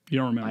you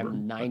don't remember.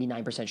 I'm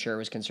 99% sure it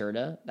was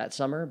Concerta that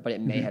summer, but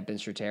it may have been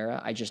Strattera.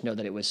 I just know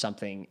that it was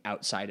something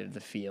outside of the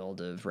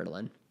field of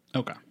Ritalin.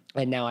 Okay.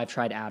 And now I've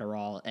tried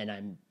Adderall, and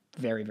I'm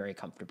very, very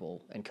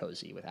comfortable and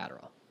cozy with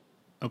Adderall.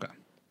 Okay.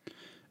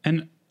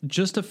 And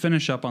just to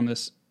finish up on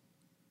this,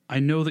 I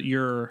know that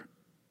you're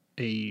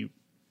a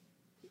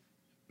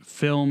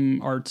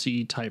film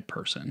artsy type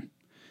person.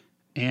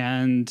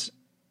 And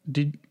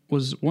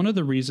was one of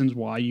the reasons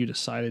why you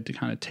decided to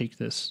kind of take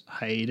this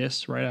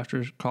hiatus right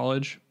after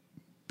college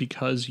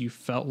because you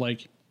felt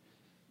like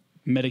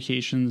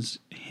medications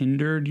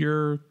hindered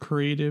your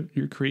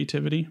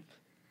creativity?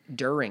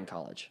 During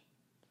college.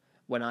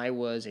 When I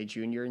was a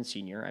junior and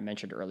senior, I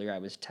mentioned earlier I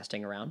was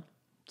testing around.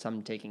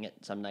 Some taking it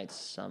some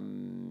nights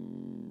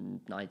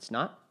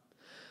not.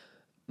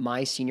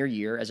 My senior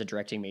year as a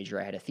directing major,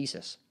 I had a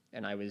thesis.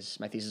 And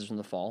my thesis was in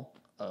the fall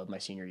of my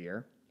senior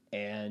year.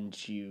 And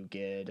you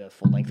get a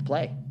full-length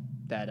play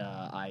that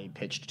I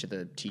pitched to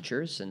the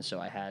teachers. And so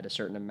I had a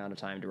certain amount of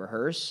time to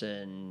rehearse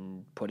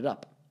and put it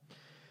up.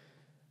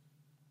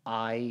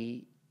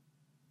 I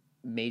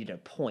made it a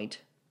point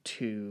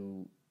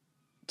to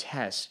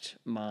test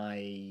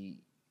my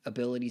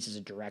abilities as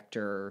a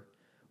director,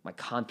 my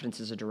confidence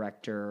as a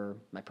director,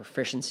 my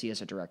proficiency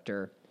as a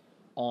director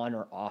on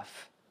or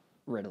off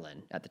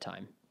Ritalin at the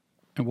time.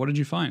 And what did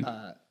you find?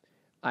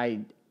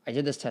 I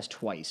did this test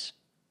twice,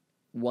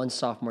 one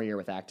sophomore year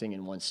with acting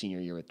and one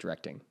senior year with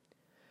directing.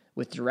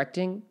 With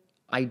directing,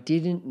 I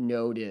didn't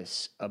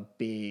notice a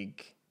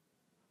big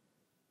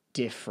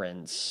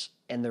difference,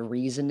 and the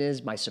reason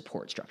is my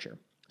support structure.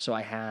 So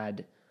I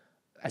had,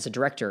 as a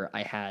director,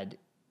 I had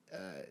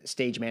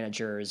stage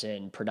managers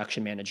and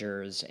production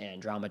managers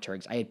and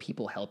dramaturgs. I had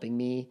people helping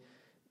me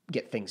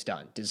get things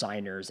done,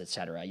 designers,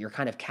 etc. You're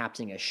kind of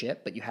captaining a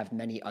ship, but you have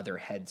many other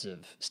heads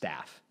of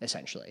staff,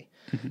 essentially.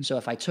 Mm-hmm. So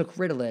if I took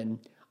Ritalin,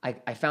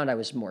 I found I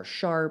was more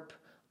sharp.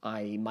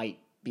 I might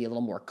be a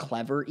little more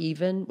clever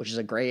even, which is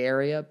a gray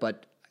area,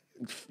 but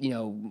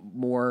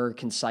more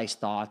concise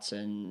thoughts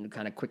and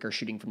kind of quicker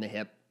shooting from the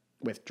hip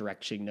with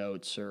directing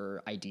notes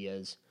or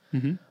ideas.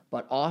 Mm-hmm.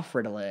 But off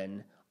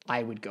Ritalin,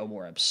 I would go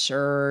more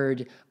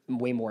absurd,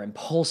 way more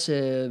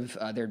impulsive.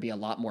 There'd be a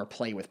lot more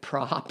play with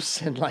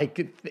props and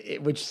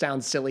which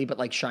sounds silly, but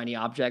like shiny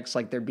objects,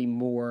 like there'd be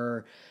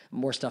more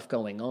stuff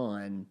going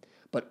on.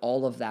 But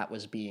all of that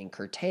was being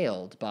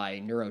curtailed by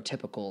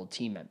neurotypical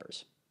team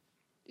members,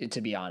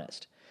 to be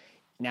honest.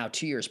 Now,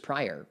 2 years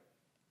prior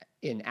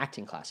in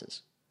acting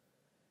classes,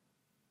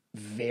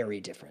 very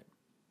different.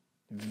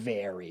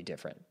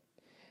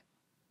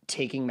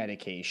 Taking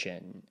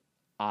medication,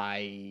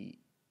 I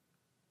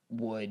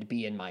would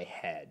be in my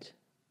head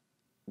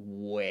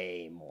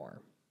way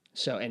more.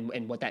 So,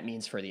 and what that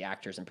means for the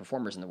actors and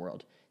performers in the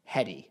world,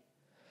 heady.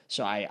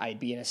 So I'd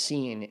be in a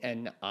scene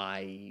and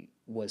I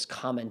was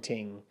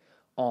commenting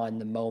on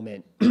the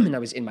moment and I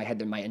was in my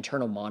head, my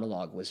internal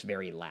monologue was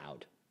very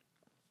loud.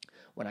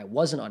 When I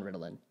wasn't on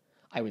Ritalin,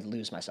 I would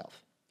lose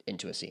myself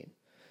into a scene.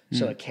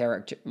 So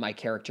my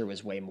character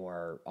was way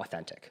more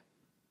authentic,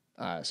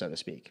 so to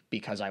speak,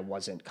 because I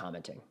wasn't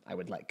commenting. I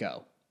would let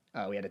go.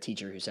 We had a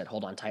teacher who said,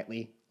 hold on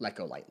tightly, let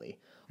go lightly.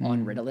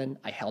 On Ritalin,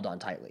 I held on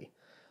tightly.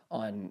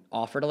 On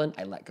off Ritalin,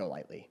 I let go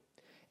lightly.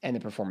 And the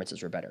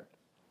performances were better.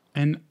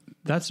 And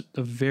that's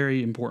a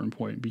very important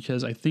point,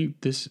 because I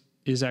think this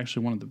is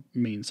actually one of the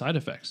main side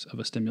effects of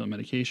a stimulant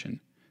medication,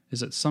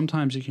 is that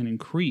sometimes it can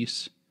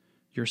increase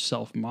your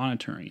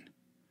self-monitoring.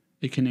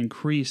 It can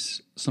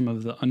increase some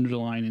of the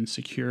underlying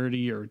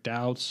insecurity or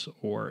doubts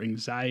or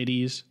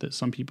anxieties that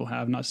some people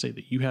have. Not to say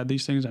that you have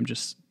these things. I'm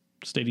just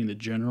stating the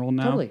general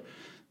now. Totally.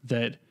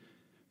 That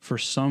for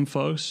some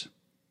folks,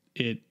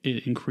 it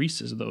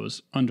increases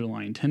those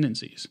underlying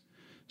tendencies.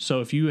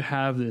 So if you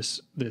have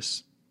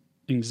this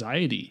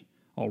anxiety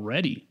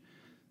already,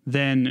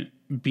 then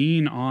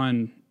being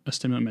on a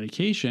stimulant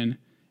medication,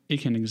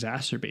 it can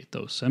exacerbate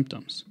those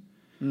symptoms.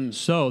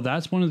 So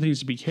that's one of the things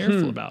to be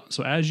careful about.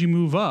 So as you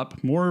move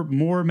up,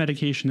 more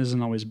medication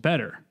isn't always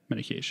better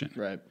medication.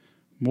 Right.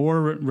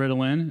 More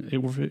Ritalin,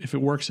 if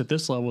it works at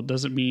this level,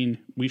 doesn't mean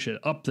we should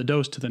up the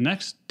dose to the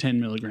next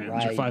 10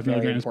 milligrams or 5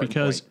 milligrams,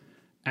 because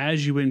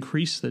as you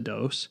increase the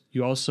dose,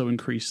 you also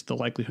increase the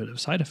likelihood of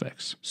side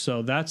effects.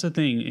 So that's a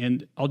thing.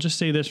 And I'll just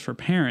say this for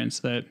parents,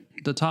 that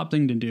the top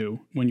thing to do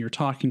when you're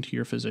talking to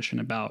your physician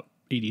about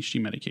ADHD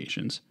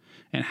medications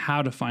and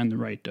how to find the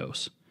right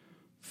dose,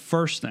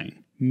 first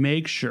thing,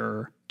 make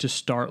sure to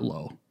start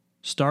low.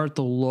 Start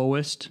the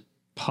lowest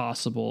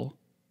possible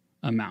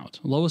amount,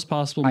 lowest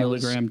possible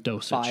milligram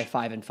dosage.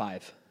 5 and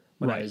 5.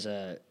 When I was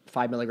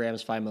 5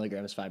 milligrams, 5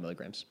 milligrams, 5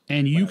 milligrams.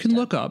 And you can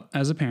look up,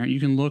 as a parent, you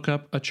can look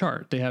up a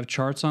chart. They have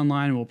charts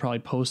online. We'll probably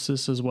post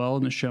this as well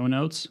in the show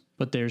notes.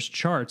 But there's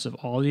charts of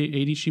all the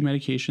ADHD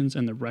medications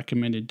and the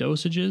recommended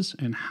dosages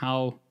and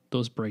how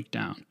those break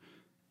down.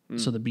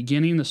 So the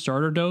beginning, the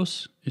starter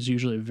dose is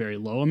usually a very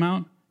low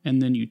amount,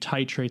 and then you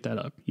titrate that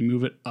up. You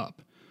move it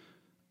up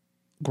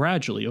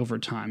gradually over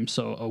time.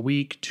 So a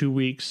week, 2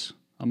 weeks,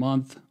 a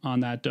month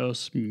on that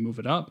dose, you move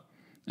it up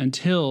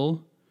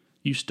until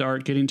you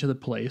start getting to the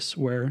place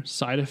where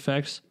side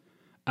effects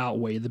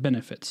outweigh the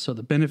benefits. So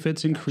the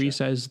benefits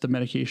increase as the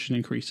medication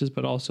increases,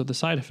 but also the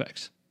side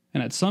effects.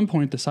 And at some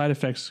point, the side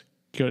effects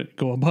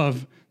go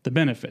above the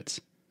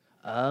benefits.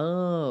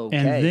 Oh, okay.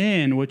 And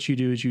then what you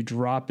do is you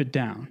drop it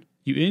down.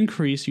 You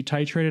increase, you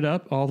titrate it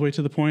up all the way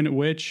to the point at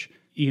which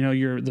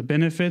the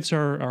benefits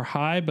are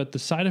high, but the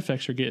side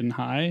effects are getting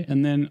high.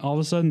 And then all of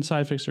a sudden,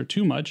 side effects are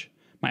too much.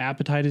 My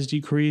appetite is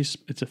decreased.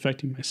 It's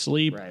affecting my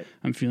sleep. Right.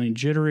 I'm feeling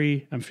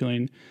jittery. I'm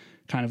feeling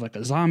kind of like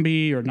a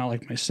zombie or not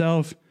like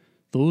myself.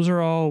 Those are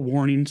all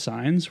warning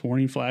signs,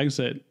 warning flags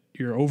that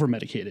you're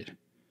over-medicated,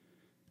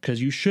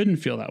 because you shouldn't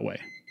feel that way.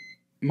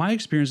 My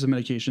experience with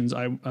medications,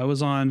 I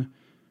was on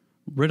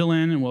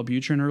Ritalin and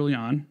Wellbutrin early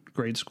on,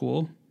 grade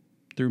school,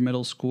 through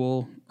middle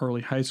school,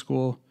 early high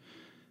school.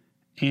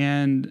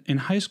 And in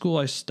high school,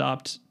 I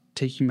stopped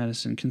taking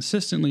medicine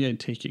consistently. I'd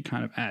take it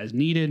kind of as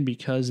needed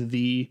because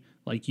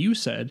like you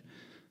said,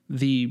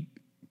 the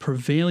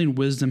prevailing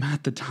wisdom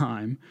at the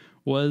time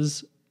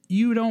was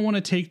you don't want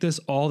to take this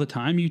all the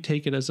time. You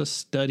take it as a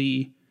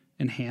study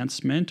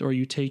enhancement, or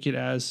you take it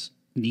as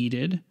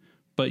needed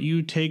but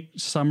you take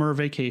summer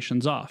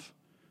vacations off,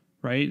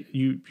 right?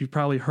 You've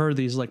probably heard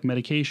these like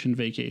medication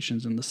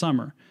vacations in the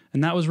summer,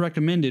 and that was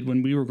recommended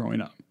when we were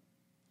growing up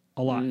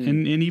a lot.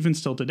 And even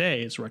still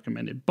today it's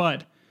recommended,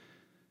 but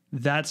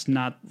that's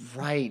not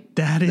right.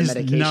 That is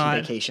medication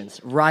not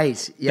vacations.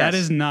 Right. Yes. That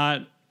is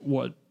not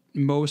what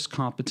most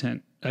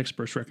competent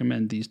experts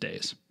recommend these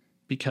days,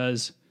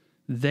 because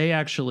they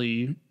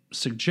actually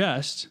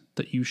suggest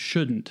that you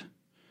shouldn't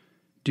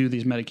do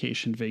these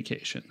medication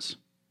vacations.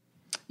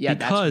 Yeah,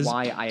 that's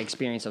why I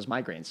experience those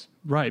migraines.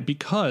 Right,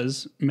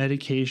 because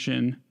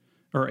medication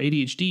or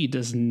ADHD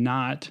does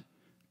not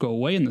go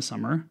away in the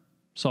summer.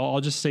 So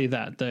I'll just say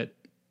that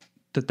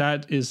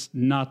is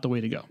not the way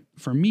to go.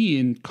 For me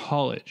in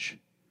college,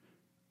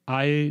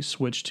 I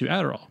switched to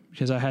Adderall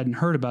because I hadn't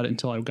heard about it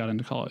until I got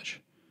into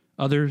college.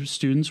 Other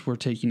students were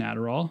taking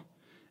Adderall,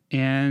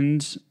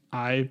 and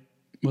I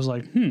was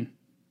like,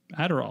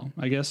 Adderall.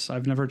 I guess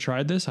I've never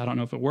tried this. I don't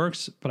know if it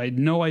works, but I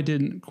know I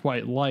didn't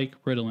quite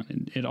like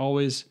Ritalin. It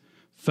always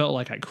felt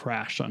like I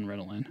crashed on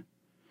Ritalin.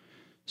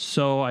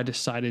 So I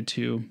decided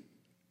to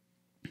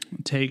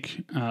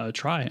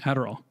try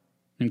Adderall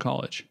in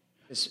college.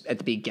 At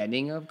the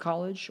beginning of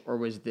college, or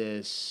was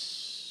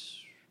this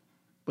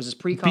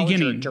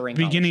pre-college or during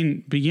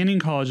college? Beginning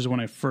college is when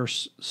I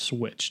first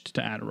switched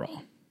to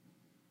Adderall.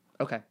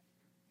 Okay.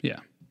 Yeah.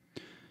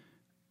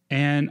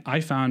 And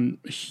I found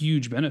a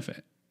huge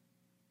benefit.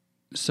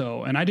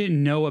 So, and I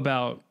didn't know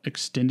about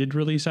extended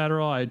release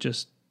Adderall. I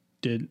just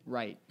did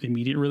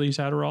immediate release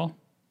Adderall.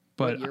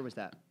 But what year was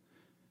that?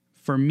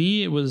 For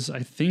me, it was, I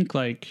think,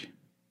 like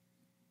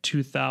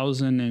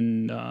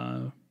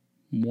 2001,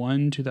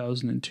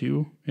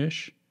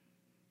 2002-ish.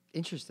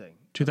 Interesting.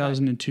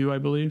 2002, I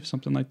believe,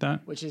 something like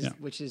that. Which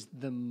is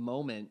the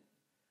moment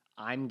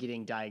I'm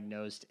getting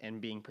diagnosed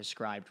and being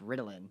prescribed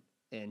Ritalin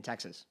in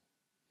Texas.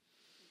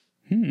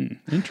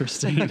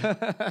 Interesting.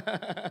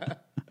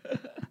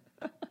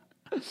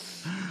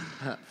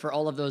 For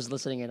all of those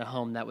listening at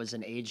home, that was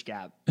an age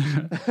gap.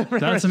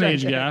 That's an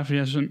age gap.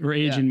 Yes, we're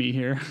aging me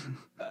here.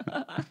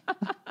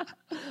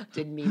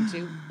 Didn't mean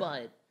to,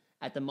 but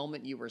at the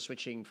moment you were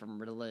switching from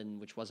Ritalin,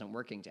 which wasn't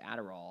working, to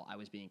Adderall, I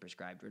was being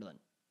prescribed Ritalin.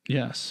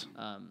 Yes.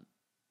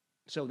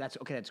 So that's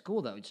okay. That's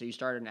cool though. So you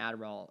started an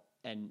Adderall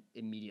and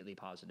immediately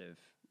positive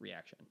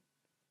reaction.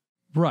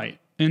 Right.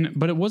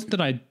 But it wasn't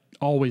that I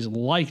always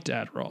liked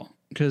Adderall,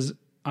 because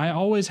I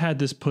always had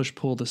this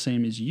push-pull the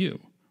same as you,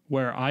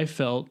 where I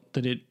felt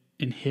that it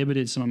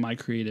inhibited some of my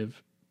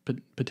creative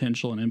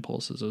potential and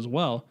impulses as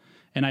well.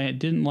 And I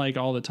didn't like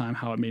all the time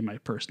how it made my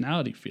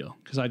personality feel,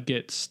 because I'd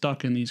get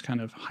stuck in these kind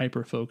of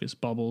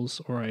hyper-focused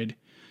bubbles, or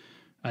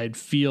I'd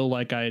feel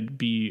like I'd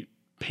be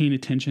paying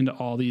attention to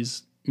all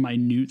these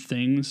minute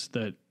things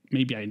that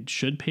maybe I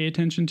should pay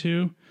attention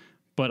to.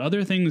 But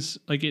other things,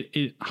 like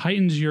it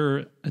heightens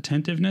your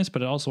attentiveness,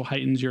 but it also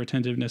heightens your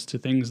attentiveness to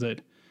things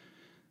that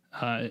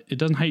it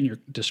doesn't heighten your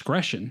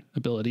discretion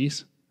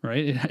abilities,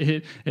 right?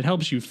 It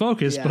helps you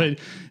focus, but it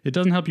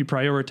doesn't help you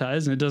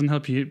prioritize, and it doesn't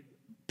help you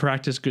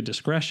practice good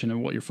discretion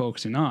in what you're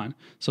focusing on.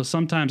 So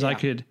sometimes I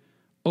could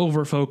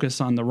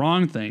over-focus on the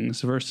wrong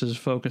things versus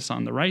focus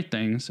on the right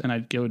things, and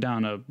I'd go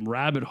down a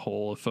rabbit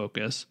hole of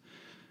focus.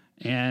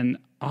 And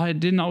I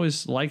didn't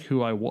always like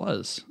who I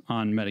was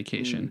on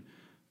medication.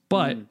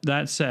 But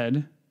that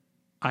said,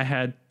 I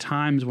had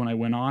times when I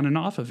went on and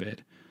off of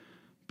it.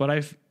 But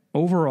I've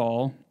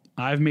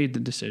made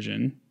the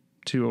decision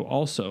to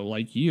also,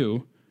 like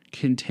you,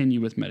 continue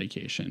with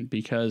medication,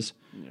 because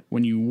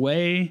when you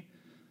weigh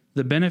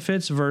the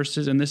benefits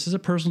versus, and this is a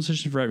personal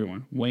decision for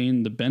everyone,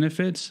 weighing the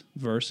benefits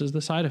versus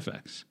the side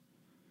effects.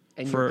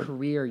 And your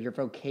career, your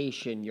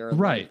vocation, your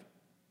right.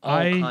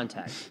 All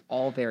context,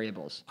 all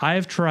variables. I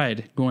have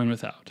tried going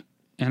without,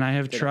 and I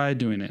have tried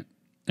doing it.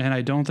 And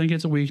I don't think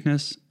it's a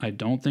weakness. I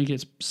don't think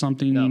it's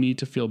something you need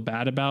to feel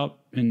bad about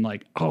and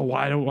like, oh,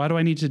 why do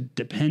I need to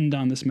depend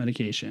on this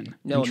medication?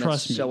 No, and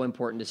trust me. So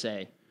important to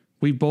say.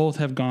 We both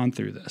have gone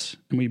through this,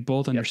 and we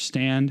both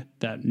understand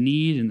that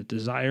need and the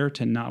desire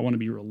to not want to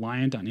be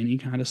reliant on any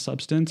kind of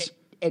substance.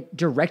 It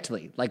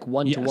directly, like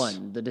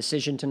one-to-one. The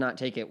decision to not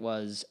take it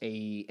was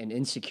an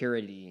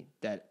insecurity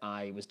that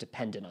I was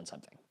dependent on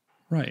something.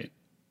 Right.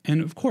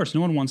 And of course,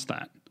 no one wants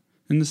that.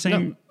 And the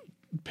same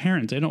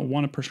parents, they don't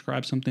want to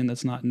prescribe something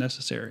that's not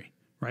necessary,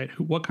 right?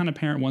 What kind of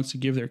parent wants to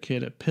give their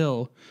kid a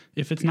pill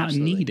if it's not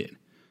needed?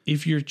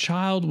 If your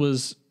child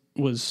was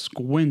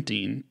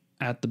squinting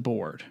at the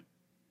board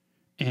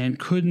and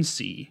couldn't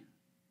see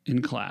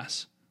in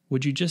class,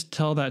 would you just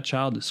tell that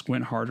child to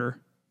squint harder?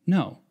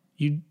 No.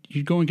 You'd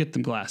go and get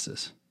them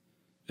glasses.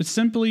 It's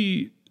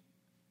simply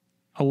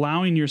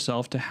allowing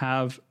yourself to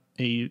have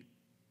a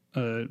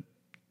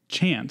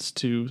chance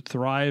to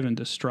thrive and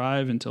to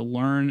strive and to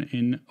learn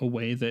in a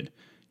way that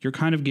you're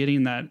kind of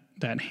getting that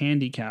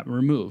handicap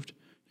removed.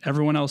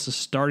 Everyone else is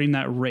starting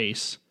that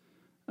race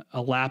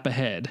a lap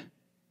ahead,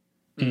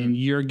 and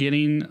you're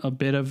getting a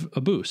bit of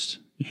a boost.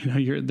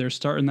 They're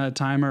starting that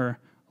timer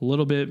a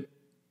little bit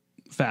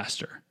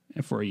faster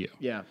for you.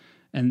 Yeah.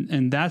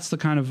 And that's the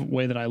kind of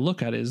way that I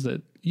look at it, is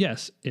that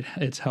yes,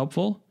 it's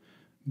helpful,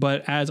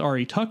 But as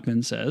Ari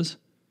Tuckman says,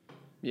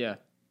 Yeah.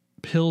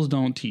 pills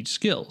don't teach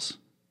skills.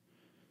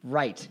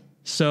 Right.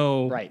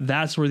 So Right.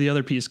 that's where the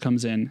other piece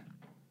comes in.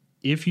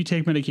 If you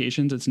take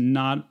medications,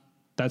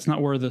 that's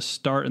not where the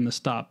start and the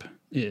stop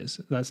is.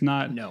 That's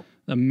not No.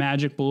 the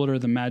magic bullet or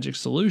the magic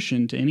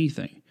solution to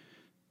anything.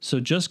 So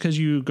just because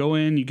you go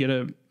in, you get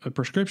a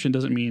prescription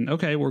doesn't mean,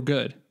 okay, we're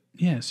good.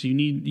 Yes, you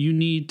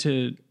need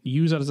to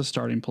use that as a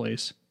starting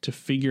place to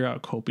figure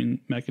out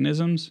coping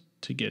mechanisms,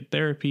 to get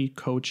therapy,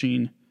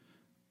 coaching,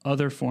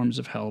 other forms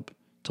of help,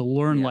 to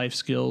learn life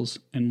skills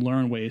and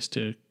learn ways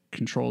to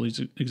control these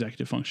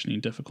executive functioning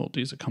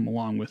difficulties that come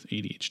along with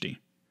ADHD.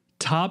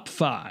 Top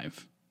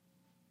 5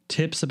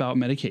 tips about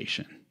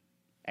medication.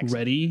 Excellent.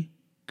 Ready,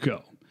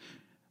 go.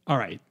 All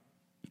right.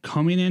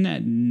 Coming in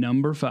at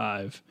number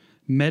 5,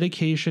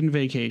 medication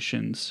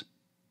vacations.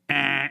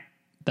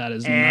 That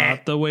is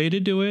not the way to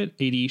do it.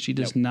 ADHD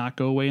does not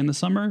go away in the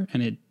summer,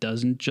 and it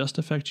doesn't just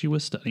affect you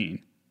with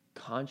studying.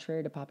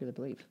 Contrary to popular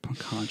belief.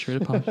 Contrary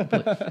to popular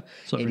belief.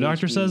 So if your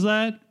doctor ADHD. says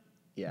that,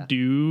 Yeah.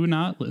 do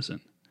not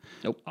listen.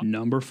 Nope.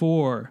 Number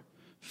 4,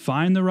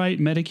 find the right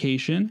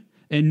medication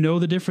and know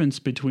the difference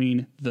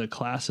between the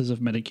classes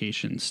of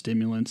medication,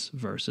 stimulants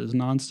versus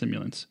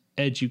non-stimulants.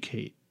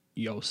 Educate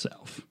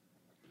yourself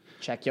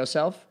Check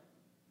yourself.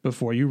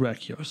 before you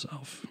wreck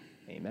yourself.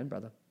 Amen,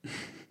 brother.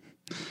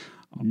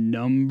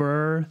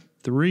 Number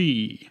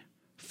 3,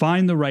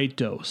 find the right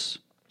dose.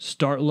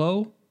 Start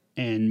low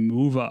and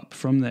move up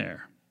from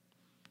there.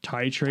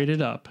 Titrate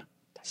it up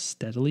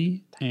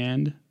steadily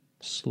and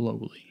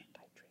slowly.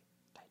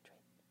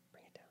 Titrate.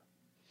 Bring it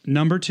down.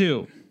 Number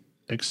 2,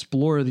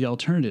 explore the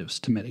alternatives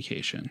to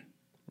medication,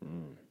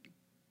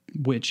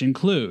 which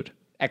include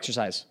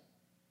Exercise.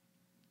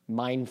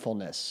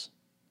 Mindfulness.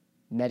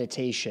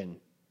 Meditation.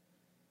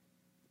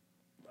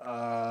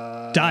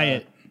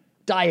 diet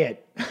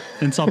Diet.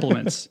 and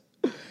supplements,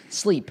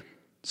 Sleep.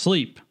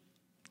 sleep,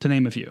 to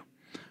name a few.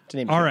 To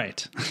name All two.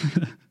 right.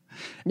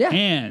 Yeah.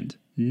 And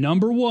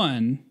number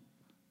 1,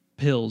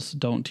 pills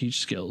don't teach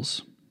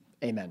skills.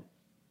 Amen.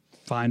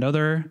 Find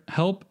other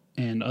help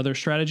and other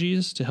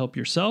strategies to help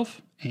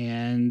yourself.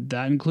 And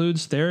that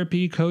includes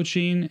therapy,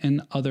 coaching,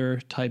 and other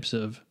types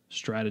of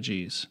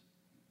strategies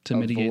to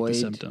mitigate the Avoid.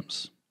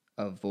 symptoms.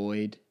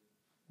 Avoid,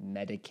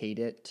 medicate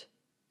it,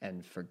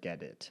 and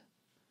forget it.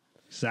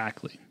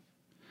 Exactly.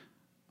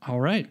 All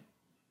right.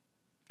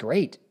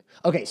 Great.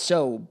 Okay,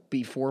 so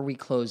before we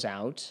close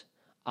out,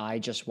 I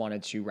just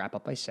wanted to wrap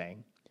up by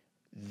saying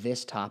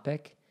this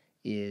topic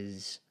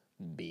is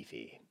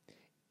beefy.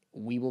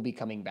 We will be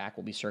coming back,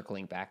 we'll be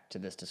circling back to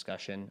this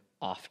discussion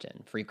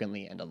often,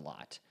 frequently, and a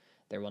lot.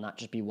 There will not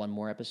just be one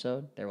more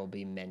episode, there will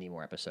be many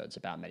more episodes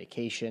about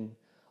medication,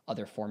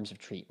 other forms of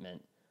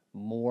treatment,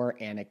 more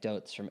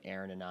anecdotes from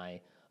Aaron and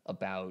I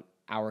about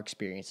our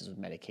experiences with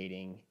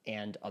medicating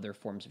and other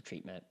forms of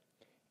treatment.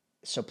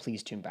 So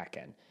please tune back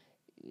in.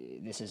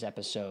 This is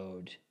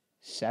episode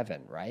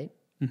 7, right?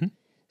 Mm-hmm.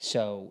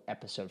 So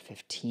episode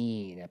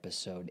 15,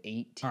 episode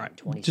 18, All right.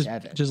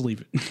 27, Just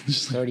leave it.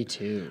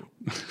 32,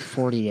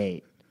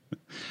 48,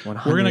 We're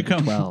gonna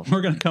come. 112,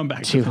 We're gonna come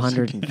back. to this again.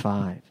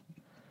 205,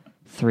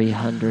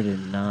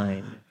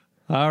 309,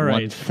 All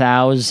right.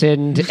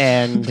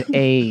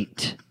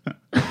 1008.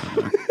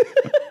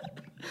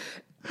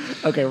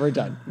 Okay, we're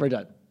done. We're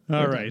done.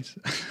 All right.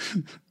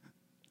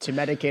 To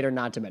medicate or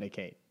not to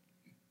medicate?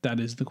 That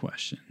is the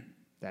question.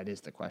 That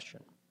is the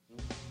question. You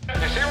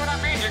see what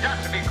I mean? You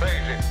got to be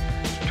crazy.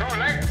 Too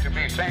late to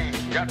be sane.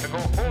 You got to go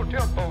full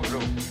tilt bozo.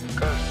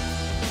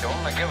 Because you're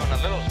only given a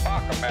little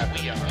spark of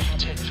madness. We are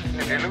attention.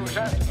 If you lose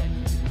that,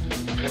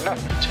 you're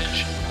nothing.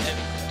 Attention.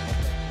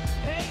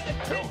 Pay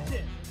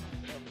attention.